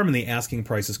forum, and the asking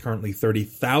price is currently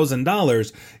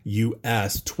 $30,000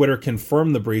 US. Twitter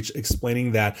confirmed the breach,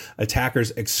 explaining that attackers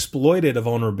exploited a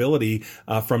vulnerability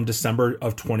from December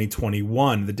of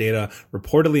 2021. The data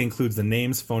reportedly includes the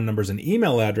names, phone numbers, and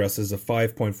email addresses of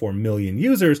 5.4 million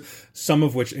users, some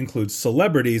of which include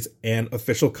celebrities and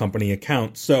official company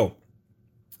accounts. So,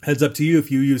 heads up to you, if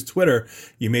you use Twitter,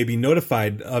 you may be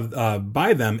notified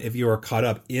by them if you are caught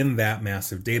up in that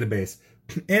massive database.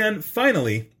 And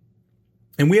finally,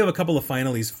 and we have a couple of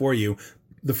finalies for you.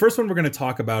 The first one we're going to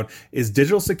talk about is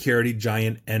digital security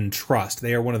giant Entrust.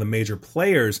 They are one of the major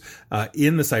players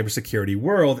in the cybersecurity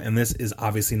world, and this is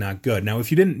obviously not good. Now, if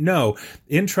you didn't know,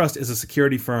 Entrust is a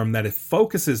security firm that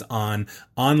focuses on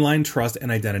online trust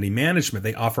and identity management.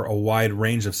 They offer a wide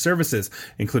range of services,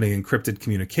 including encrypted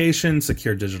communication,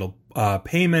 secure digital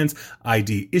payments,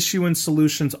 ID issuance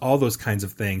solutions, all those kinds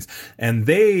of things. And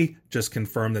they just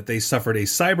confirmed that they suffered a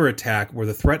cyber attack where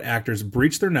the threat actors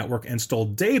breached their network and stole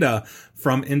data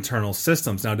from internal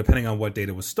systems. Now, depending on what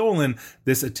data was stolen,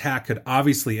 this attack could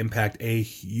obviously impact a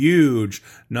huge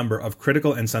number of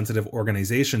critical and sensitive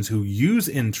organizations who use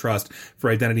Entrust for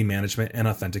identity management and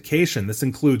authentication. This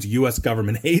includes U.S.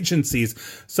 government agencies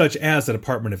such as the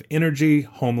Department of Energy,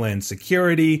 Homeland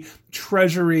Security,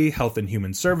 Treasury, Health and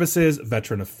Human Services,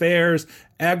 Veteran Affairs,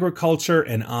 Agriculture,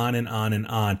 and on and on and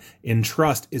on.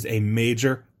 Entrust is a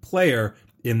major player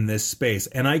in this space.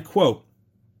 And I quote,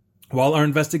 While our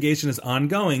investigation is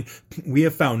ongoing, we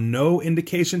have found no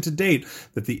indication to date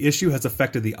that the issue has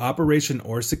affected the operation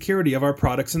or security of our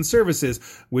products and services,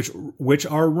 which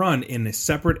are run in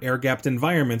separate air-gapped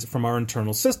environments from our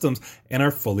internal systems and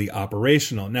are fully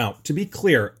operational. Now, to be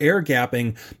clear,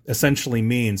 air-gapping essentially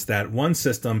means that one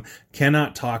system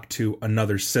cannot talk to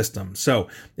another system. So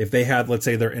if they had, let's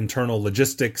say, their internal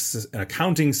logistics and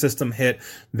accounting system hit,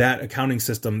 that accounting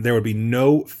system, there would be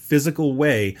no physical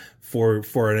way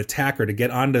for an attacker to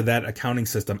get onto that accounting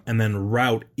system and then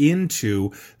route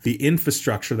into the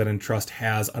infrastructure that Entrust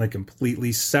has on a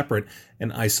completely separate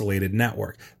and isolated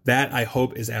network. That, I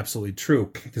hope, is absolutely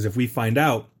true, because if we find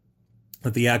out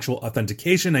that the actual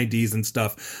authentication IDs and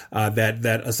stuff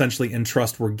that essentially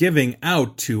Entrust were giving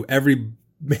out to every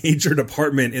major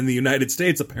department in the United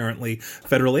States, apparently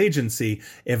federal agency,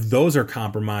 if those are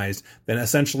compromised, then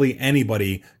essentially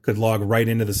anybody could log right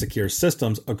into the secure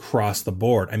systems across the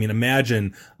board. I mean,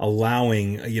 imagine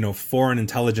allowing, foreign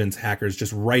intelligence hackers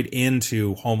just right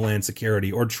into Homeland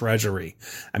Security or Treasury.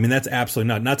 I mean, that's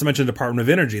absolutely not to mention the Department of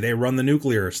Energy. They run the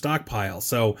nuclear stockpile.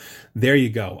 So there you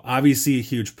go. Obviously a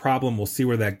huge problem. We'll see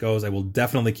where that goes. I will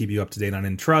definitely keep you up to date on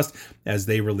Entrust as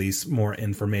they release more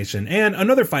information. And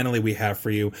another finally we have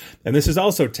for you, and this is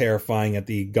also terrifying at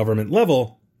the government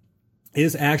level,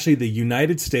 is actually the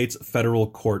United States federal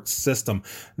court system.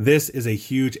 This is a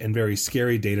huge and very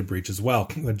scary data breach as well.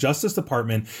 The Justice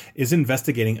Department is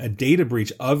investigating a data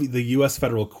breach of the U.S.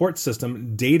 federal court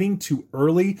system dating to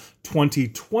early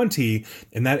 2020,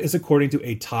 and that is according to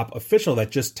a top official that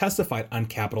just testified on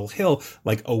Capitol Hill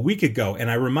like a week ago.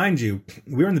 And I remind you,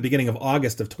 we're in the beginning of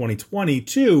August of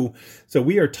 2022, so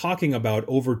we are talking about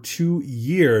over 2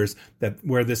 years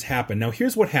where this happened. Now,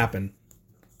 here's what happened.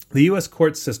 The U.S.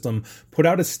 court system put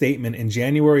out a statement in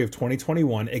January of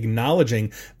 2021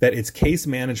 acknowledging that its case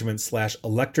management /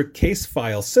 electric case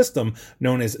file system,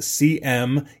 known as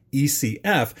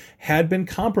CMECF, had been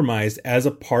compromised as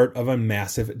a part of a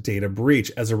massive data breach.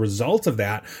 As a result of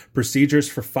that, procedures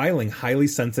for filing highly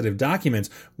sensitive documents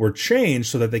were changed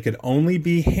so that they could only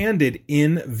be handed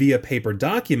in via paper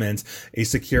documents, a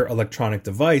secure electronic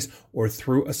device, or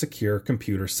through a secure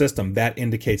computer system. That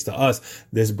indicates to us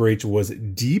this breach was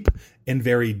deep and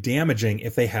very damaging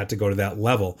if they had to go to that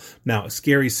level. Now, a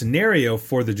scary scenario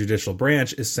for the judicial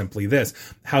branch is simply this.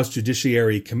 House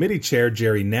Judiciary Committee Chair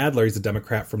Jerry Nadler, he's a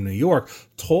Democrat from New York,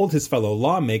 told his fellow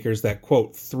lawmakers that,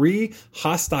 quote, 3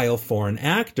 hostile foreign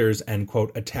actors, end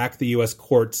quote, attacked the U.S.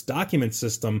 court's document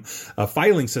system,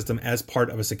 filing system as part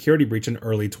of a security breach in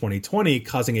early 2020,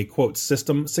 causing a, quote,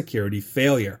 system security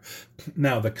failure.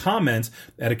 Now, the comments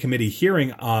at a committee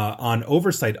hearing on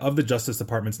oversight of the Justice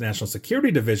Department's National Security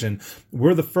Division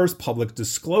were the first public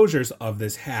disclosures of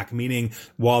this hack, meaning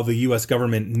while the U.S.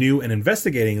 government knew and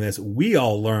investigating this, we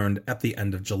all learned at the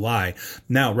end of July.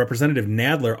 Now, Representative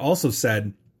Nadler also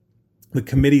said the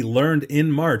committee learned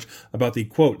in March about the,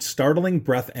 quote, startling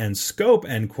breadth and scope,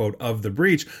 end quote, of the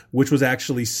breach, which was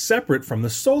actually separate from the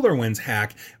SolarWinds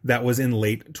hack that was in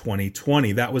late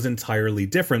 2020. That was entirely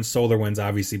different. SolarWinds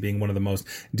obviously being one of the most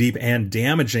deep and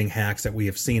damaging hacks that we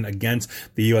have seen against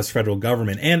the U.S. federal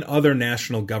government and other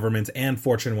national governments and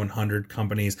Fortune 100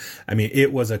 companies. I mean,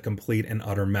 it was a complete and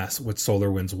utter mess what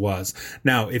SolarWinds was.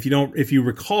 Now, if you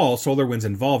recall, SolarWinds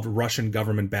involved Russian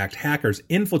government-backed hackers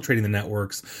infiltrating the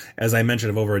networks, as I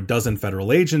mentioned, of over a dozen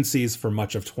federal agencies for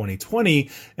much of 2020,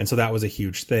 and so that was a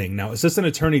huge thing. Now, Assistant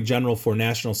Attorney General for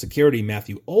National Security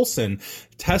Matthew Olsen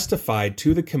testified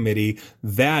to the committee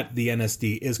that the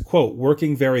NSD is, quote,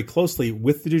 working very closely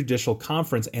with the Judicial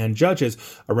Conference and judges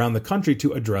around the country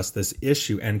to address this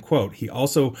issue, end quote. He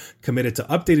also committed to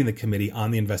updating the committee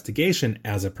on the investigation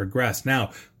as it progressed.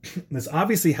 Now, this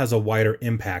obviously has a wider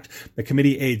impact. The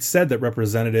committee aide said that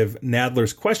Representative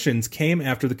Nadler's questions came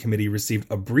after the committee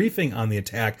received a briefing on the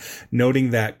attack,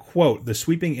 noting that, quote, the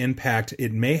sweeping impact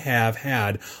it may have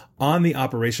had on the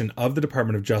operation of the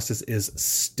Department of Justice is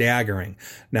staggering.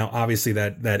 Now, obviously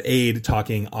that aide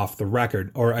talking off the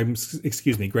record, or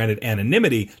granted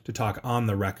anonymity to talk on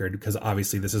the record, because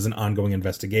obviously this is an ongoing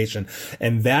investigation.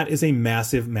 And that is a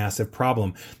massive, massive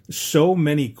problem. So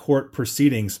many court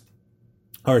proceedings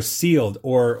are sealed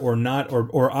or not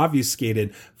or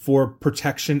obfuscated for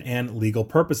protection and legal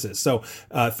purposes. So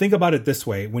think about it this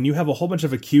way. When you have a whole bunch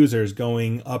of accusers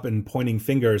going up and pointing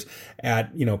fingers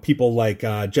at, people like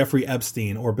Jeffrey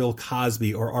Epstein or Bill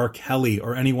Cosby or R. Kelly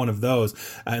or any one of those,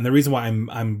 and the reason why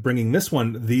I'm bringing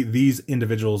these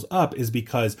individuals up is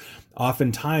because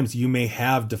oftentimes you may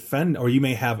have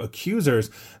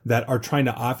accusers that are trying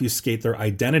to obfuscate their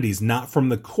identities, not from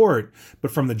the court,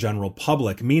 but from the general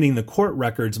public, meaning the court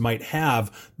records might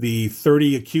have the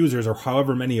 30 accusers or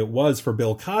however many it was for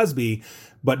Bill Cosby,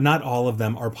 but not all of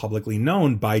them are publicly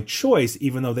known by choice,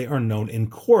 even though they are known in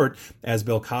court, as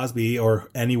Bill Cosby or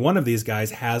any one of these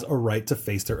guys has a right to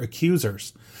face their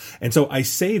accusers. And so I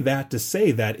say that to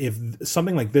say that if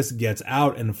something like this gets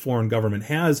out and a foreign government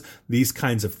has these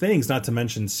kinds of things, not to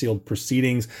mention sealed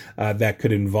proceedings that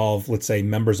could involve, let's say,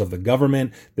 members of the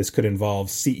government, this could involve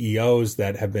CEOs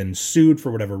that have been sued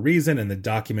for whatever reason and the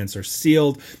documents are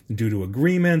sealed due to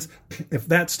agreements. If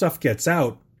that stuff gets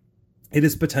out, it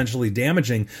is potentially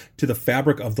damaging to the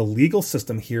fabric of the legal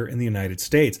system here in the United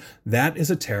States. That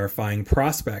is a terrifying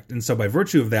prospect. And so by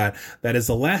virtue of that, that is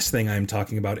the last thing I'm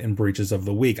talking about in Breaches of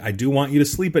the Week. I do want you to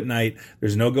sleep at night.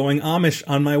 There's no going Amish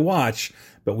on my watch,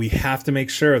 but we have to make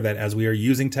sure that as we are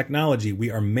using technology,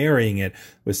 we are marrying it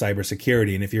with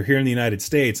cybersecurity. And if you're here in the United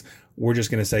States, we're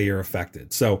just going to say you're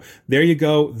affected. So there you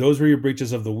go. Those were your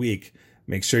Breaches of the Week.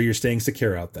 Make sure you're staying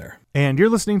secure out there. And you're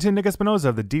listening to Nick Espinosa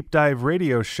of the Deep Dive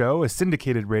Radio Show, a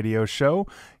syndicated radio show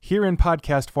here in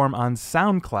podcast form on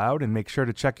SoundCloud. And make sure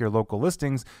to check your local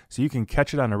listings so you can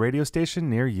catch it on a radio station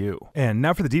near you. And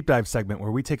now for the Deep Dive segment,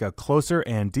 where we take a closer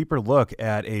and deeper look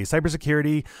at a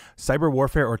cybersecurity, cyber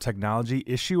warfare, or technology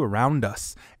issue around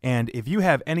us. And if you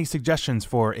have any suggestions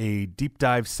for a deep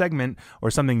dive segment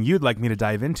or something you'd like me to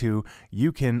dive into,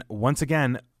 you can once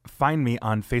again find me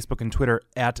on Facebook and Twitter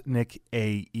at Nick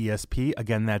AESP.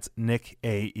 Again, that's Nick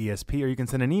AESP. Or you can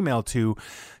send an email to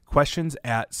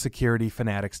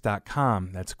questions@securityfanatics.com.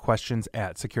 That's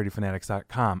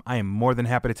questions@securityfanatics.com. I am more than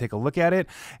happy to take a look at it.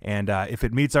 And if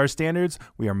it meets our standards,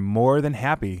 we are more than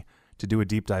happy to do a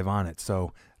deep dive on it.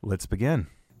 So let's begin.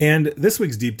 And this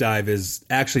week's deep dive is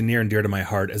actually near and dear to my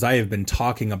heart, as I have been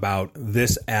talking about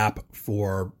this app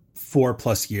for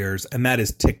 4+ years, and that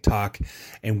is TikTok.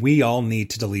 And we all need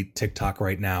to delete TikTok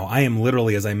right now. I am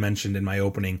literally, as I mentioned in my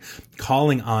opening,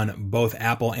 calling on both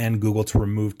Apple and Google to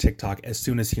remove TikTok as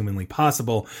soon as humanly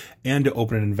possible and to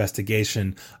open an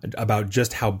investigation about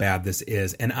just how bad this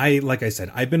is. And like I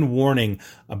said, I've been warning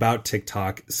about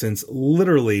TikTok since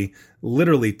literally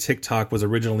TikTok was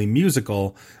originally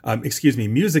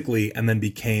Musical.ly, and then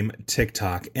became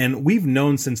TikTok. And we've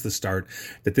known since the start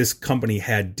that this company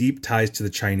had deep ties to the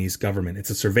Chinese government.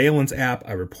 It's a surveillance app.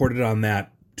 I reported on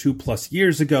that 2+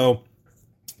 years ago.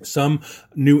 Some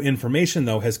new information,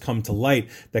 though, has come to light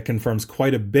that confirms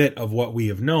quite a bit of what we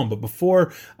have known. But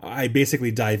before I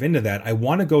basically dive into that, I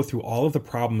want to go through all of the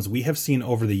problems we have seen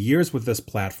over the years with this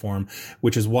platform,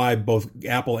 which is why both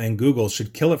Apple and Google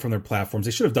should kill it from their platforms.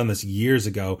 They should have done this years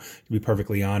ago, to be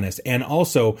perfectly honest. And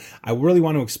also, I really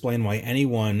want to explain why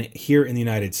anyone here in the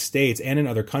United States and in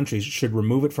other countries should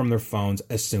remove it from their phones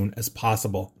as soon as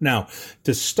possible. Now,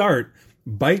 to start,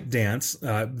 ByteDance,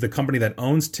 the company that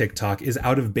owns TikTok, is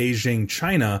out of Beijing,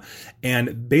 China.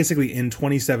 And basically in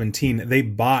 2017, they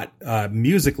bought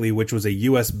Musical.ly, which was a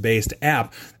US-based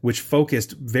app, which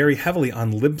focused very heavily on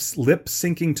lip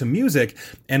syncing to music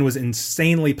and was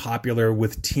insanely popular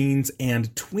with teens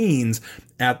and tweens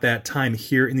at that time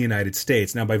here in the United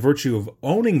States. Now, by virtue of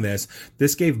owning this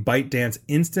gave ByteDance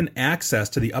instant access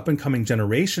to the up-and-coming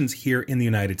generations here in the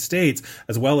United States,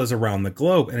 as well as around the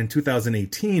globe. And in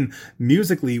 2018,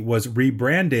 Musical.ly was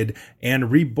rebranded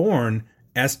and reborn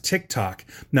as TikTok.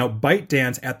 Now,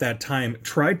 ByteDance at that time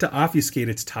tried to obfuscate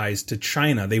its ties to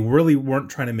China. They really weren't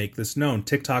trying to make this known.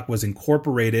 TikTok was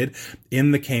incorporated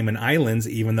in the Cayman Islands,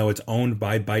 even though it's owned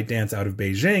by ByteDance out of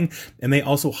Beijing. And they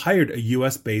also hired a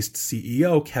US-based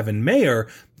CEO, Kevin Mayer,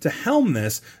 to helm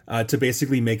this to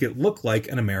basically make it look like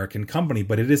an American company.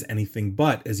 But it is anything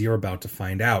but, as you're about to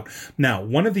find out. Now,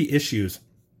 one of the issues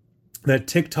that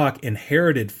TikTok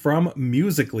inherited from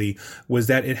Musical.ly was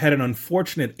that it had an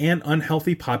unfortunate and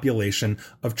unhealthy population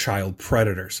of child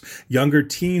predators. Younger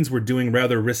teens were doing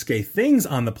rather risque things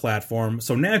on the platform,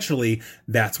 so naturally,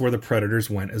 that's where the predators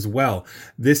went as well.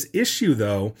 This issue,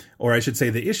 though, or I should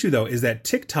say the issue, though, is that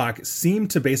TikTok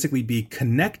seemed to basically be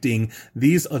connecting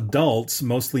these adults,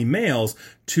 mostly males,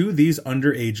 to these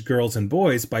underage girls and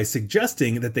boys by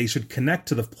suggesting that they should connect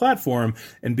to the platform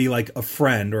and be like a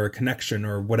friend or a connection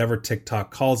or whatever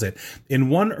TikTok calls it. In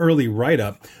one early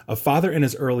write-up, a father in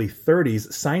his early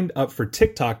 30s signed up for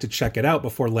TikTok to check it out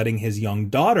before letting his young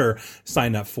daughter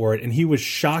sign up for it, and he was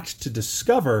shocked to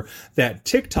discover that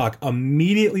TikTok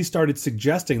immediately started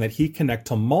suggesting that he connect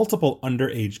to multiple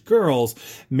underage girls,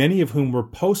 many of whom were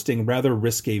posting rather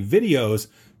risque videos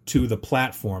to the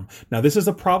platform. Now, this is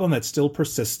a problem that still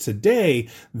persists today,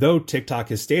 though TikTok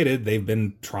has stated they've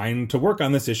been trying to work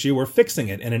on this issue or fixing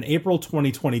it. In an April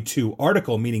 2022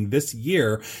 article, meaning this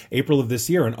year, April of this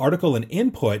year, an article in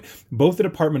Input, both the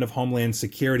Department of Homeland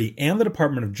Security and the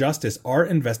Department of Justice are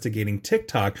investigating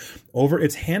TikTok over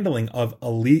its handling of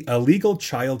illegal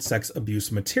child sex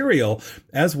abuse material,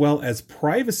 as well as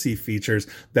privacy features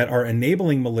that are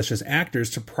enabling malicious actors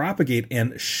to propagate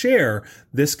and share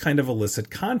this kind of illicit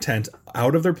content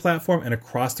out of their platform and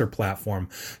across their platform.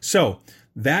 So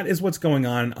that is what's going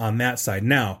on that side.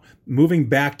 Now, moving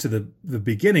back to the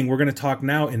beginning, we're going to talk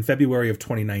now in February of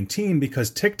 2019, because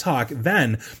TikTok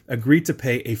then agreed to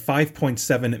pay a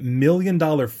 $5.7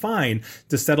 million fine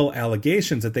to settle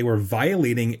allegations that they were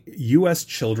violating U.S.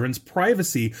 children's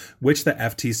privacy, which the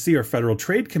FTC, or Federal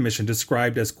Trade Commission,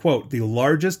 described as, quote, the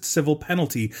largest civil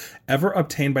penalty ever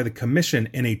obtained by the commission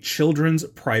in a children's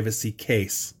privacy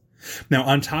case. Now,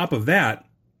 on top of that,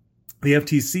 the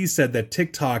FTC said that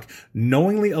TikTok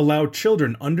knowingly allowed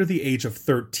children under the age of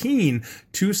 13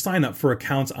 to sign up for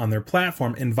accounts on their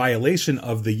platform in violation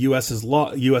of the U.S.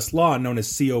 law known as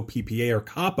COPPA, or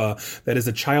COPPA, that is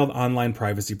a Child Online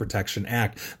Privacy Protection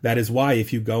Act. That is why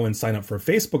if you go and sign up for a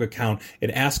Facebook account, it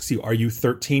asks you, are you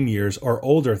 13 years or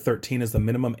older? 13 is the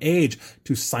minimum age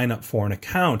to sign up for an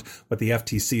account. What the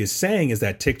FTC is saying is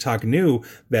that TikTok knew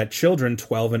that children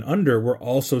 12 and under were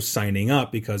also signing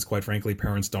up because, quite frankly,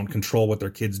 parents don't control what their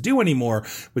kids do anymore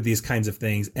with these kinds of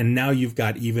things. And now you've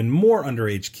got even more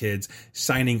underage kids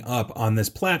signing up on this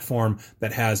platform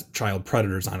that has child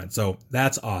predators on it. So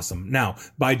that's awesome. Now,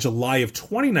 by July of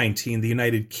 2019, the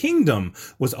United Kingdom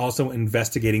was also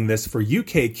investigating this for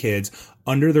UK kids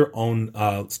under their own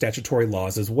statutory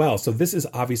laws as well. So this is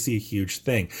obviously a huge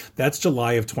thing. That's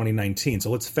July of 2019. So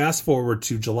let's fast forward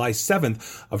to July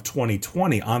 7th of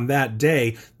 2020. On that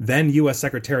day, then U.S.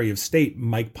 Secretary of State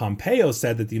Mike Pompeo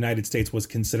said that the United States was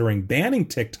considering banning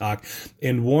TikTok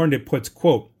and warned it puts,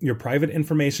 quote, your private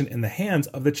information in the hands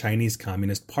of the Chinese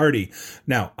Communist Party.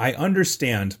 Now, I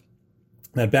understand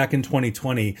that back in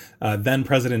 2020, then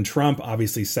President Trump,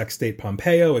 obviously Sec State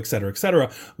Pompeo, et cetera,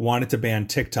 wanted to ban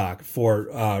TikTok.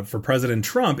 For President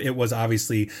Trump, it was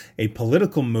obviously a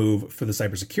political move for the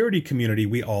cybersecurity community.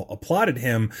 We all applauded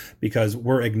him because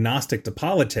we're agnostic to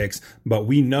politics, but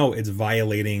we know it's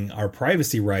violating our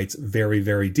privacy rights very,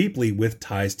 very deeply with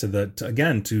ties to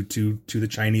the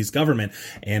Chinese government.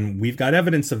 And we've got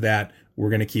evidence of that. We're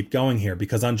going to keep going here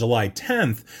because on July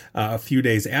 10th, a few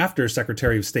days after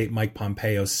Secretary of State Mike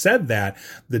Pompeo said that,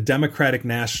 the Democratic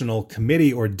National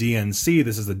Committee, or DNC,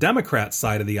 this is the Democrat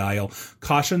side of the aisle,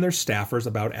 cautioned their staffers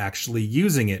about actually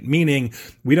using it, meaning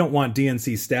we don't want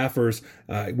DNC staffers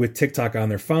with TikTok on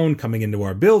their phone coming into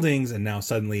our buildings, and now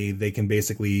suddenly they can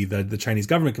basically, the Chinese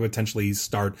government can potentially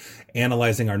start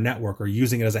analyzing our network or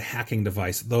using it as a hacking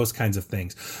device, those kinds of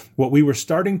things. What we were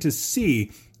starting to see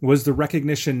was the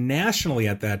recognition nationally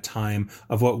at that time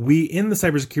of what we in the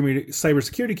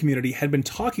cybersecurity community had been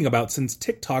talking about since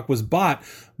TikTok was bought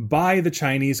by the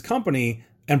Chinese company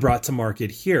and brought to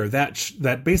market here.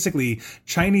 That basically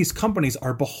Chinese companies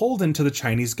are beholden to the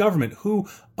Chinese government, who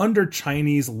under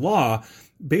Chinese law,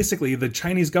 basically the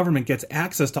Chinese government gets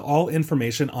access to all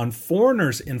information on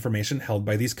foreigners' information held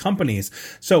by these companies.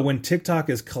 So when TikTok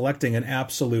is collecting an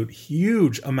absolute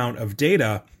huge amount of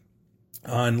data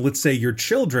on, let's say, your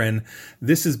children,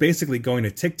 this is basically going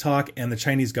to TikTok, and the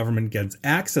Chinese government gets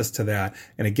access to that.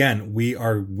 And again,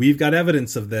 we've got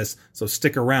evidence of this, so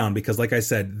stick around because, like I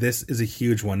said, this is a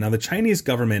huge one. Now, the Chinese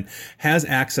government has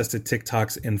access to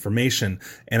TikTok's information,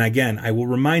 and again, I will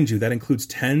remind you that includes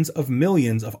tens of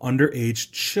millions of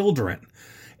underage children.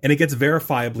 And it gets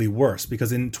verifiably worse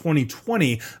because in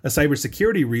 2020, a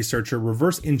cybersecurity researcher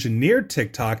reverse engineered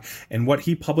TikTok, and what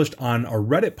he published on a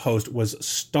Reddit post was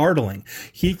startling.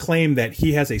 He claimed that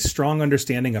he has a strong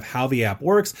understanding of how the app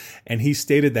works, and he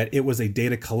stated that it was a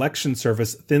data collection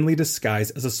service thinly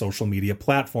disguised as a social media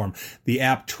platform. The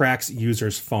app tracks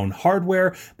users' phone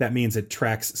hardware. That means it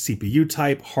tracks CPU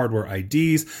type, hardware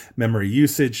IDs, memory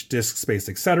usage, disk space,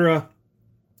 etc.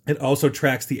 It also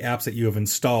tracks the apps that you have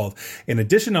installed. In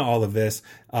addition to all of this,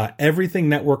 everything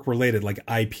network related, like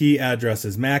IP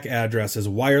addresses, MAC addresses,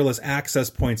 wireless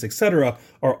access points, etc.,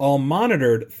 are all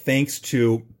monitored thanks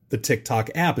to the TikTok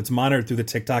app. It's monitored through the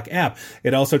TikTok app.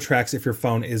 It also tracks if your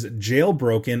phone is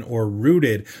jailbroken or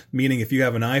rooted, meaning if you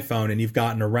have an iPhone and you've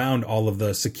gotten around all of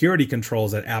the security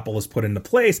controls that Apple has put into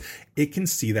place, it can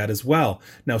see that as well.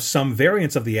 Now, some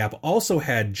variants of the app also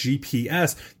had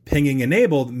GPS pinging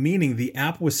enabled, meaning the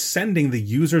app was sending the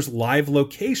user's live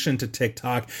location to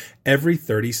TikTok every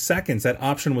 30 seconds. That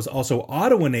option was also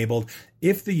auto-enabled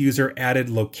if the user added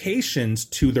locations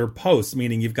to their posts,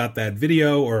 meaning you've got that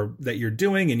video or that you're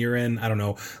doing and you're in, I don't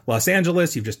know, Los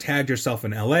Angeles, you've just tagged yourself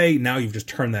in LA, now you've just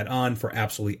turned that on for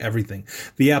absolutely everything.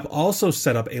 The app also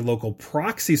set up a local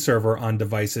proxy server on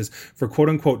devices for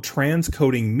quote-unquote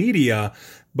transcoding media,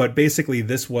 but basically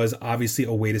this was obviously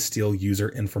a way to steal user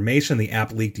information. The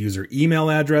app leaked user email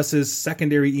addresses,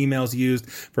 secondary emails used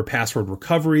for password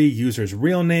recovery, users'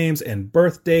 real names and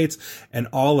birth dates, and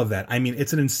all of that. I mean,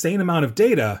 it's an insane amount of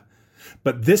data.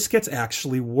 But this gets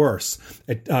actually worse.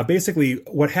 Basically,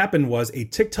 what happened was a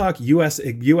TikTok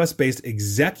US-based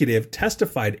executive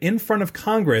testified in front of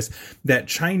Congress that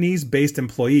Chinese-based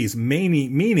employees,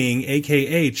 meaning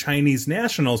AKA Chinese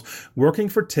nationals working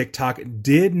for TikTok,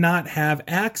 did not have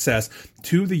access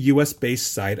to the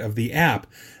US-based side of the app.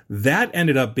 That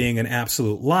ended up being an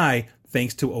absolute lie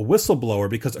thanks to a whistleblower,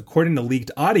 because according to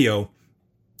leaked audio,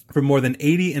 for more than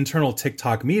 80 internal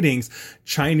TikTok meetings,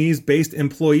 Chinese-based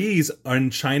employees and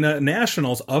China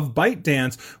nationals of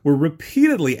ByteDance were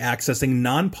repeatedly accessing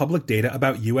non-public data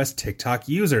about U.S. TikTok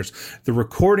users. The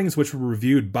recordings, which were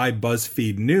reviewed by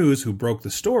BuzzFeed News, who broke the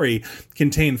story,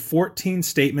 contain 14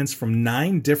 statements from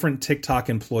 9 different TikTok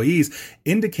employees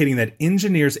indicating that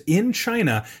engineers in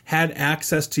China had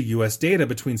access to U.S. data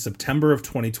between September of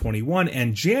 2021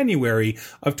 and January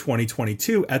of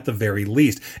 2022 at the very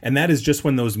least. And that is just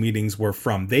when those meetings were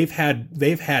from. They've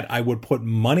had, I would put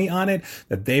money on it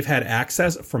that they've had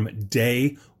access from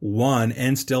day one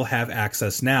and still have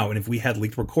access now. And if we had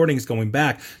leaked recordings going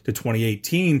back to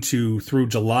 2018 through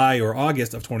July or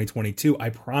August of 2022, I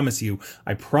promise you,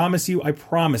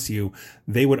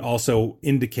 they would also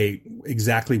indicate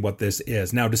exactly what this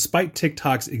is. Now, despite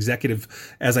TikTok's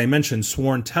executive, as I mentioned,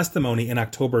 sworn testimony in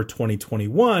October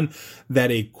 2021 that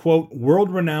a, quote,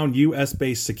 world-renowned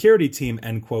US-based security team,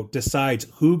 end quote, decides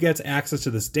who gets access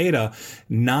to this data,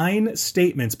 9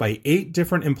 statements by 8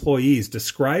 different employees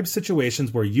describe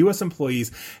situations where U.S.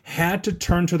 employees had to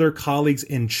turn to their colleagues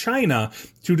in China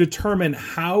to determine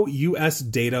how U.S.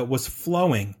 data was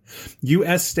flowing.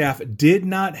 U.S. staff did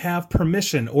not have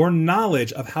permission or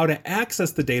knowledge of how to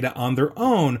access the data on their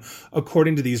own,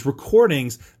 according to these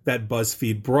recordings that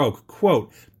BuzzFeed broke.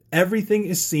 Quote, everything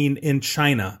is seen in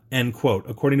China, end quote,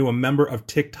 according to a member of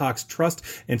TikTok's Trust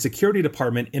and Security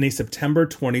Department in a September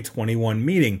 2021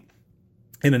 meeting.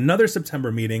 In another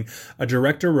September meeting, a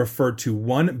director referred to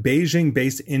one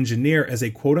Beijing-based engineer as a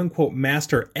quote-unquote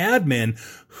master admin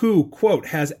who, quote,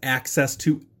 has access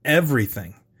to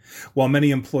everything. While many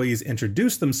employees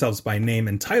introduced themselves by name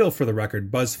and title for the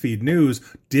record, BuzzFeed News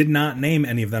did not name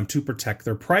any of them to protect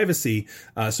their privacy.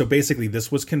 So basically,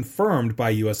 this was confirmed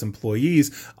by U.S.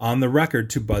 employees on the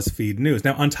record to BuzzFeed News.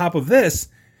 Now, on top of this,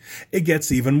 it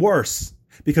gets even worse,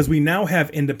 because we now have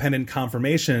independent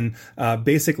confirmation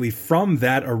basically from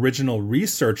that original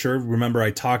researcher. Remember,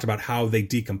 I talked about how they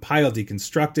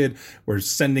deconstructed, were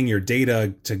sending your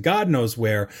data to God knows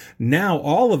where. Now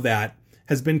all of that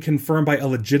has been confirmed by a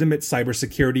legitimate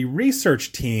cybersecurity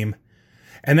research team.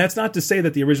 And that's not to say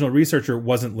that the original researcher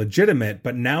wasn't legitimate,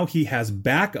 but now he has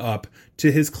backup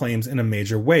to his claims in a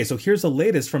major way. So here's the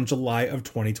latest from July of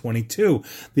 2022.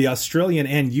 The Australian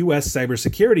and US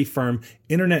cybersecurity firm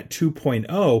Internet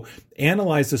 2.0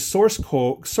 analyzed the source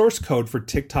code for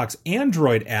TikTok's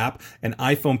Android app. And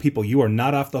iPhone people, you are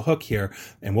not off the hook here,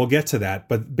 and we'll get to that.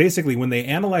 But basically, when they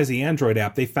analyzed the Android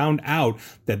app, they found out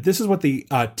that this is what the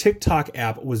TikTok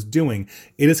app was doing.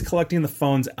 It is collecting the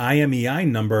phone's IMEI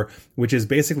number, which is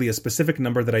basically a specific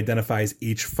number that identifies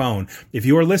each phone. If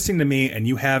you are listening to me and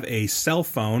you have a cell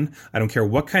phone, I don't care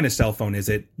what kind of cell phone is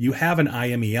it, you have an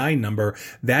IMEI number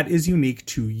that is unique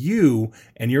to you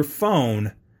and your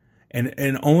phone,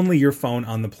 and only your phone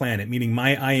on the planet, meaning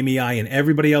my IMEI and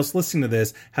everybody else listening to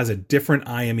this has a different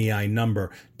IMEI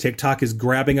number. TikTok is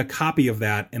grabbing a copy of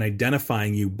that and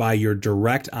identifying you by your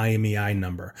direct IMEI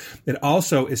number. It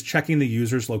also is checking the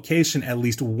user's location at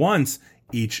least once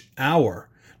each hour.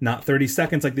 Not 30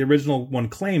 seconds like the original one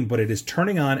claimed, but it is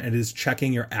turning on and it is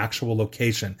checking your actual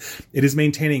location. It is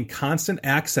maintaining constant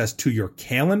access to your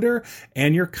calendar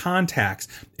and your contacts.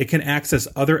 It can access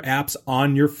other apps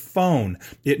on your phone.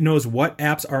 It knows what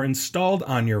apps are installed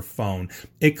on your phone.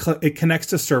 It connects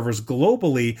to servers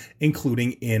globally,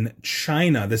 including in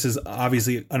China. This is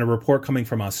obviously on a report coming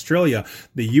from Australia.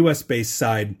 The US-based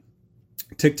side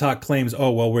TikTok claims,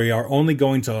 oh, well, we are only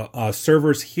going to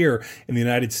servers here in the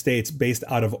United States based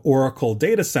out of Oracle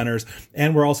data centers,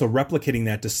 and we're also replicating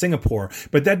that to Singapore.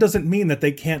 But that doesn't mean that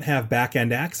they can't have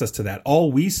back-end access to that.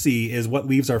 All we see is what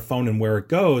leaves our phone and where it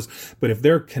goes. But if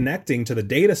they're connecting to the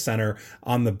data center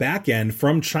on the back end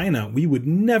from China, we would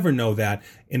never know that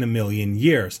in a million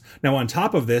years. Now, on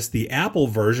top of this, the Apple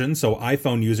version, so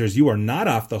iPhone users, you are not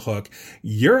off the hook.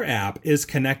 Your app is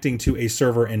connecting to a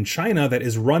server in China that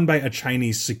is run by a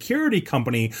Chinese security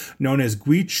company known as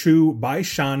Guichu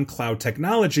Baishan Cloud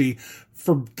Technology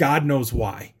for God knows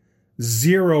why.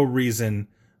 Zero reason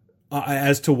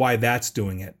as to why that's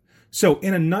doing it. So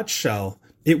in a nutshell,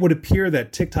 it would appear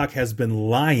that TikTok has been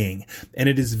lying, and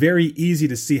it is very easy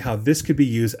to see how this could be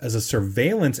used as a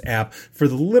surveillance app for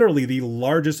literally the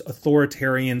largest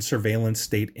authoritarian surveillance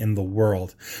state in the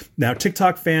world. Now,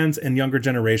 TikTok fans and younger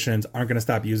generations aren't going to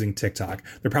stop using TikTok.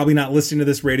 They're probably not listening to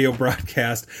this radio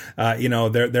broadcast.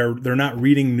 They're not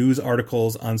reading news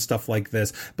articles on stuff like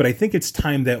this. But I think it's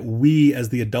time that we, as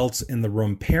the adults in the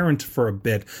room, parent for a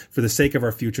bit for the sake of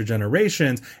our future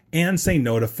generations and say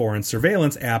no to foreign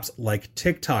surveillance apps like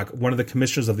TikTok. One of the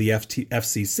commissioners of the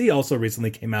FCC also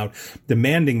recently came out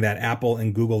demanding that Apple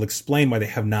and Google explain why they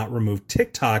have not removed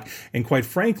TikTok. And quite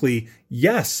frankly,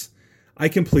 yes, I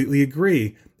completely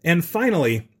agree. And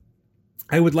finally,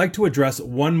 I would like to address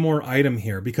one more item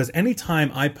here, because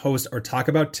anytime I post or talk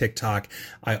about TikTok,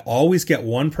 I always get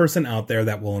one person out there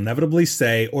that will inevitably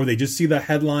say, or they just see the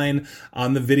headline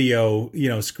on the video,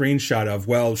 screenshot of,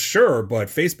 well, sure, but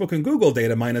Facebook and Google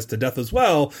data mine us to death as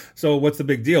well. So what's the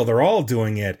big deal? They're all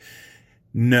doing it.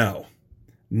 No,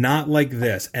 not like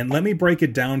this. And let me break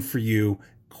it down for you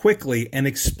quickly and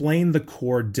explain the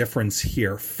core difference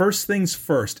here. First things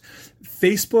first,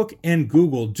 Facebook and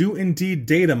Google do indeed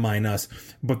data mine us,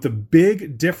 but the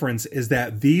big difference is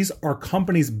that these are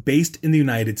companies based in the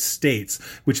United States,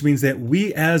 which means that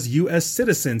we as U.S.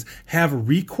 citizens have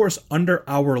recourse under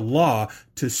our law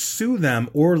to sue them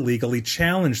or legally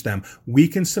challenge them. We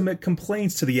can submit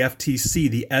complaints to the FTC,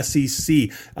 the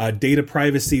SEC, data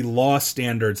privacy law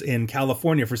standards in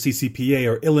California for CCPA,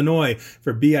 or Illinois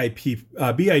for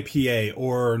BIPA,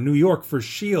 or New York for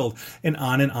SHIELD, and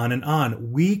on and on and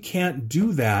on. We can't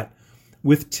do that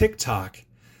with TikTok.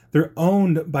 They're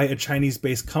owned by a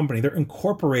Chinese-based company. They're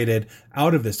incorporated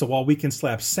out of this. So while we can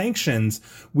slap sanctions,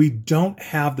 we don't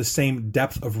have the same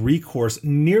depth of recourse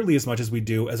nearly as much as we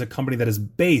do as a company that is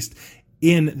based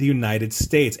in the United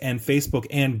States. And Facebook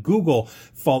and Google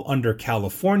fall under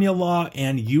California law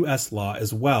and U.S. law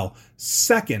as well.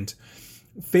 Second,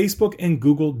 Facebook and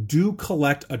Google do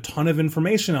collect a ton of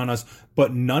information on us,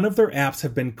 but none of their apps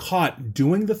have been caught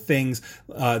doing the things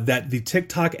that the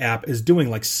TikTok app is doing,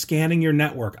 like scanning your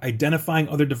network, identifying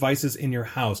other devices in your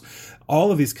house,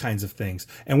 all of these kinds of things.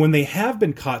 And when they have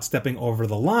been caught stepping over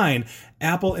the line,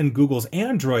 Apple and Google's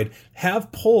Android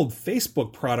have pulled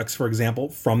Facebook products, for example,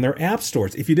 from their app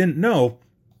stores. If you didn't know,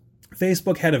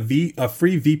 Facebook had a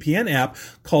free VPN app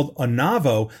called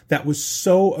Onavo that was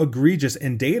so egregious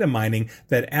in data mining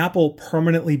that Apple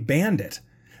permanently banned it.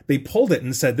 They pulled it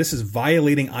and said this is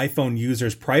violating iPhone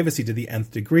users' privacy to the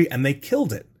nth degree, and they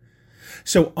killed it.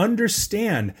 So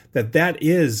understand that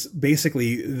is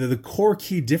basically the core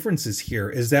key differences here,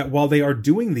 is that while they are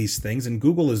doing these things, and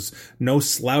Google is no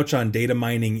slouch on data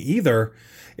mining either,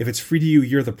 if it's free to you,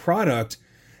 you're the product.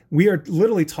 We are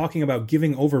literally talking about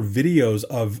giving over videos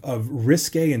of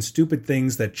risque and stupid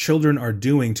things that children are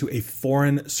doing to a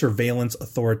foreign surveillance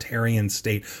authoritarian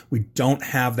state. We don't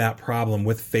have that problem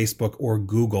with Facebook or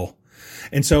Google.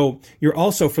 And so you're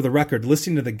also, for the record,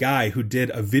 listening to the guy who did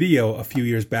a video a few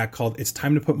years back called "It's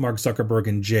Time to Put Mark Zuckerberg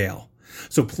in Jail."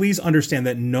 So please understand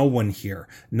that no one here,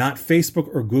 not Facebook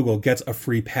or Google, gets a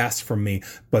free pass from me,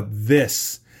 but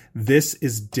this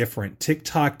is different.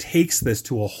 TikTok takes this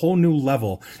to a whole new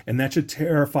level, and that should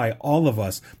terrify all of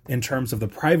us in terms of the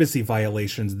privacy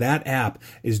violations that app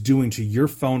is doing to your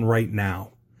phone right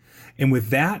now. And with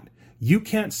that, you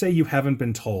can't say you haven't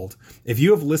been told. If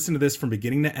you have listened to this from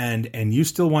beginning to end and you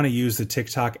still want to use the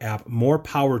TikTok app, more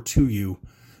power to you.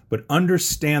 But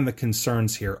understand the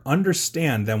concerns here.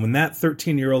 Understand that when that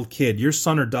 13-year-old kid, your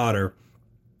son or daughter,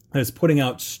 is putting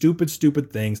out stupid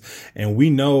things, and we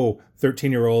know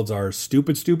 13-year-olds are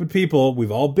stupid people.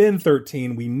 We've all been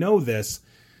 13. We know this.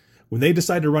 When they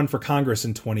decide to run for Congress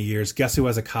in 20 years, guess who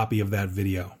has a copy of that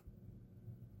video?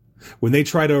 When they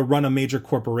try to run a major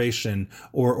corporation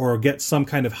or get some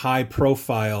kind of high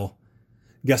profile,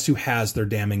 guess who has their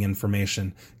damning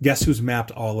information? Guess who's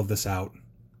mapped all of this out?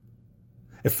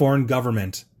 A foreign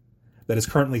government that is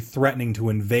currently threatening to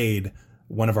invade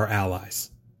one of our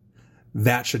allies.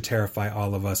 That should terrify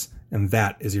all of us, and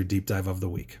that is your deep dive of the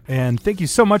week. And thank you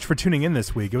so much for tuning in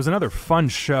this week. It was another fun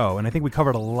show, and I think we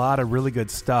covered a lot of really good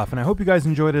stuff, and I hope you guys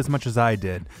enjoyed it as much as I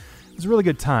did. It was a really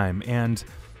good time, and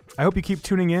I hope you keep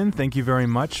tuning in. Thank you very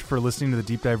much for listening to the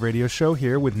Deep Dive Radio Show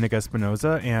here with Nick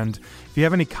Espinoza. And if you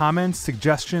have any comments,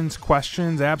 suggestions,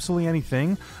 questions, absolutely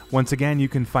anything, once again, you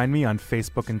can find me on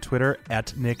Facebook and Twitter at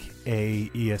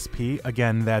NickAESP.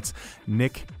 Again, that's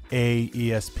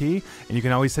NickAESP. And you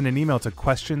can always send an email to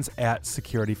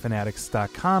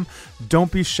questions@securityfanatics.com.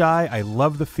 Don't be shy. I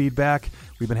love the feedback.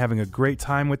 We've been having a great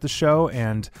time with the show.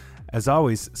 And as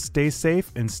always, stay safe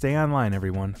and stay online,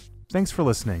 everyone. Thanks for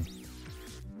listening.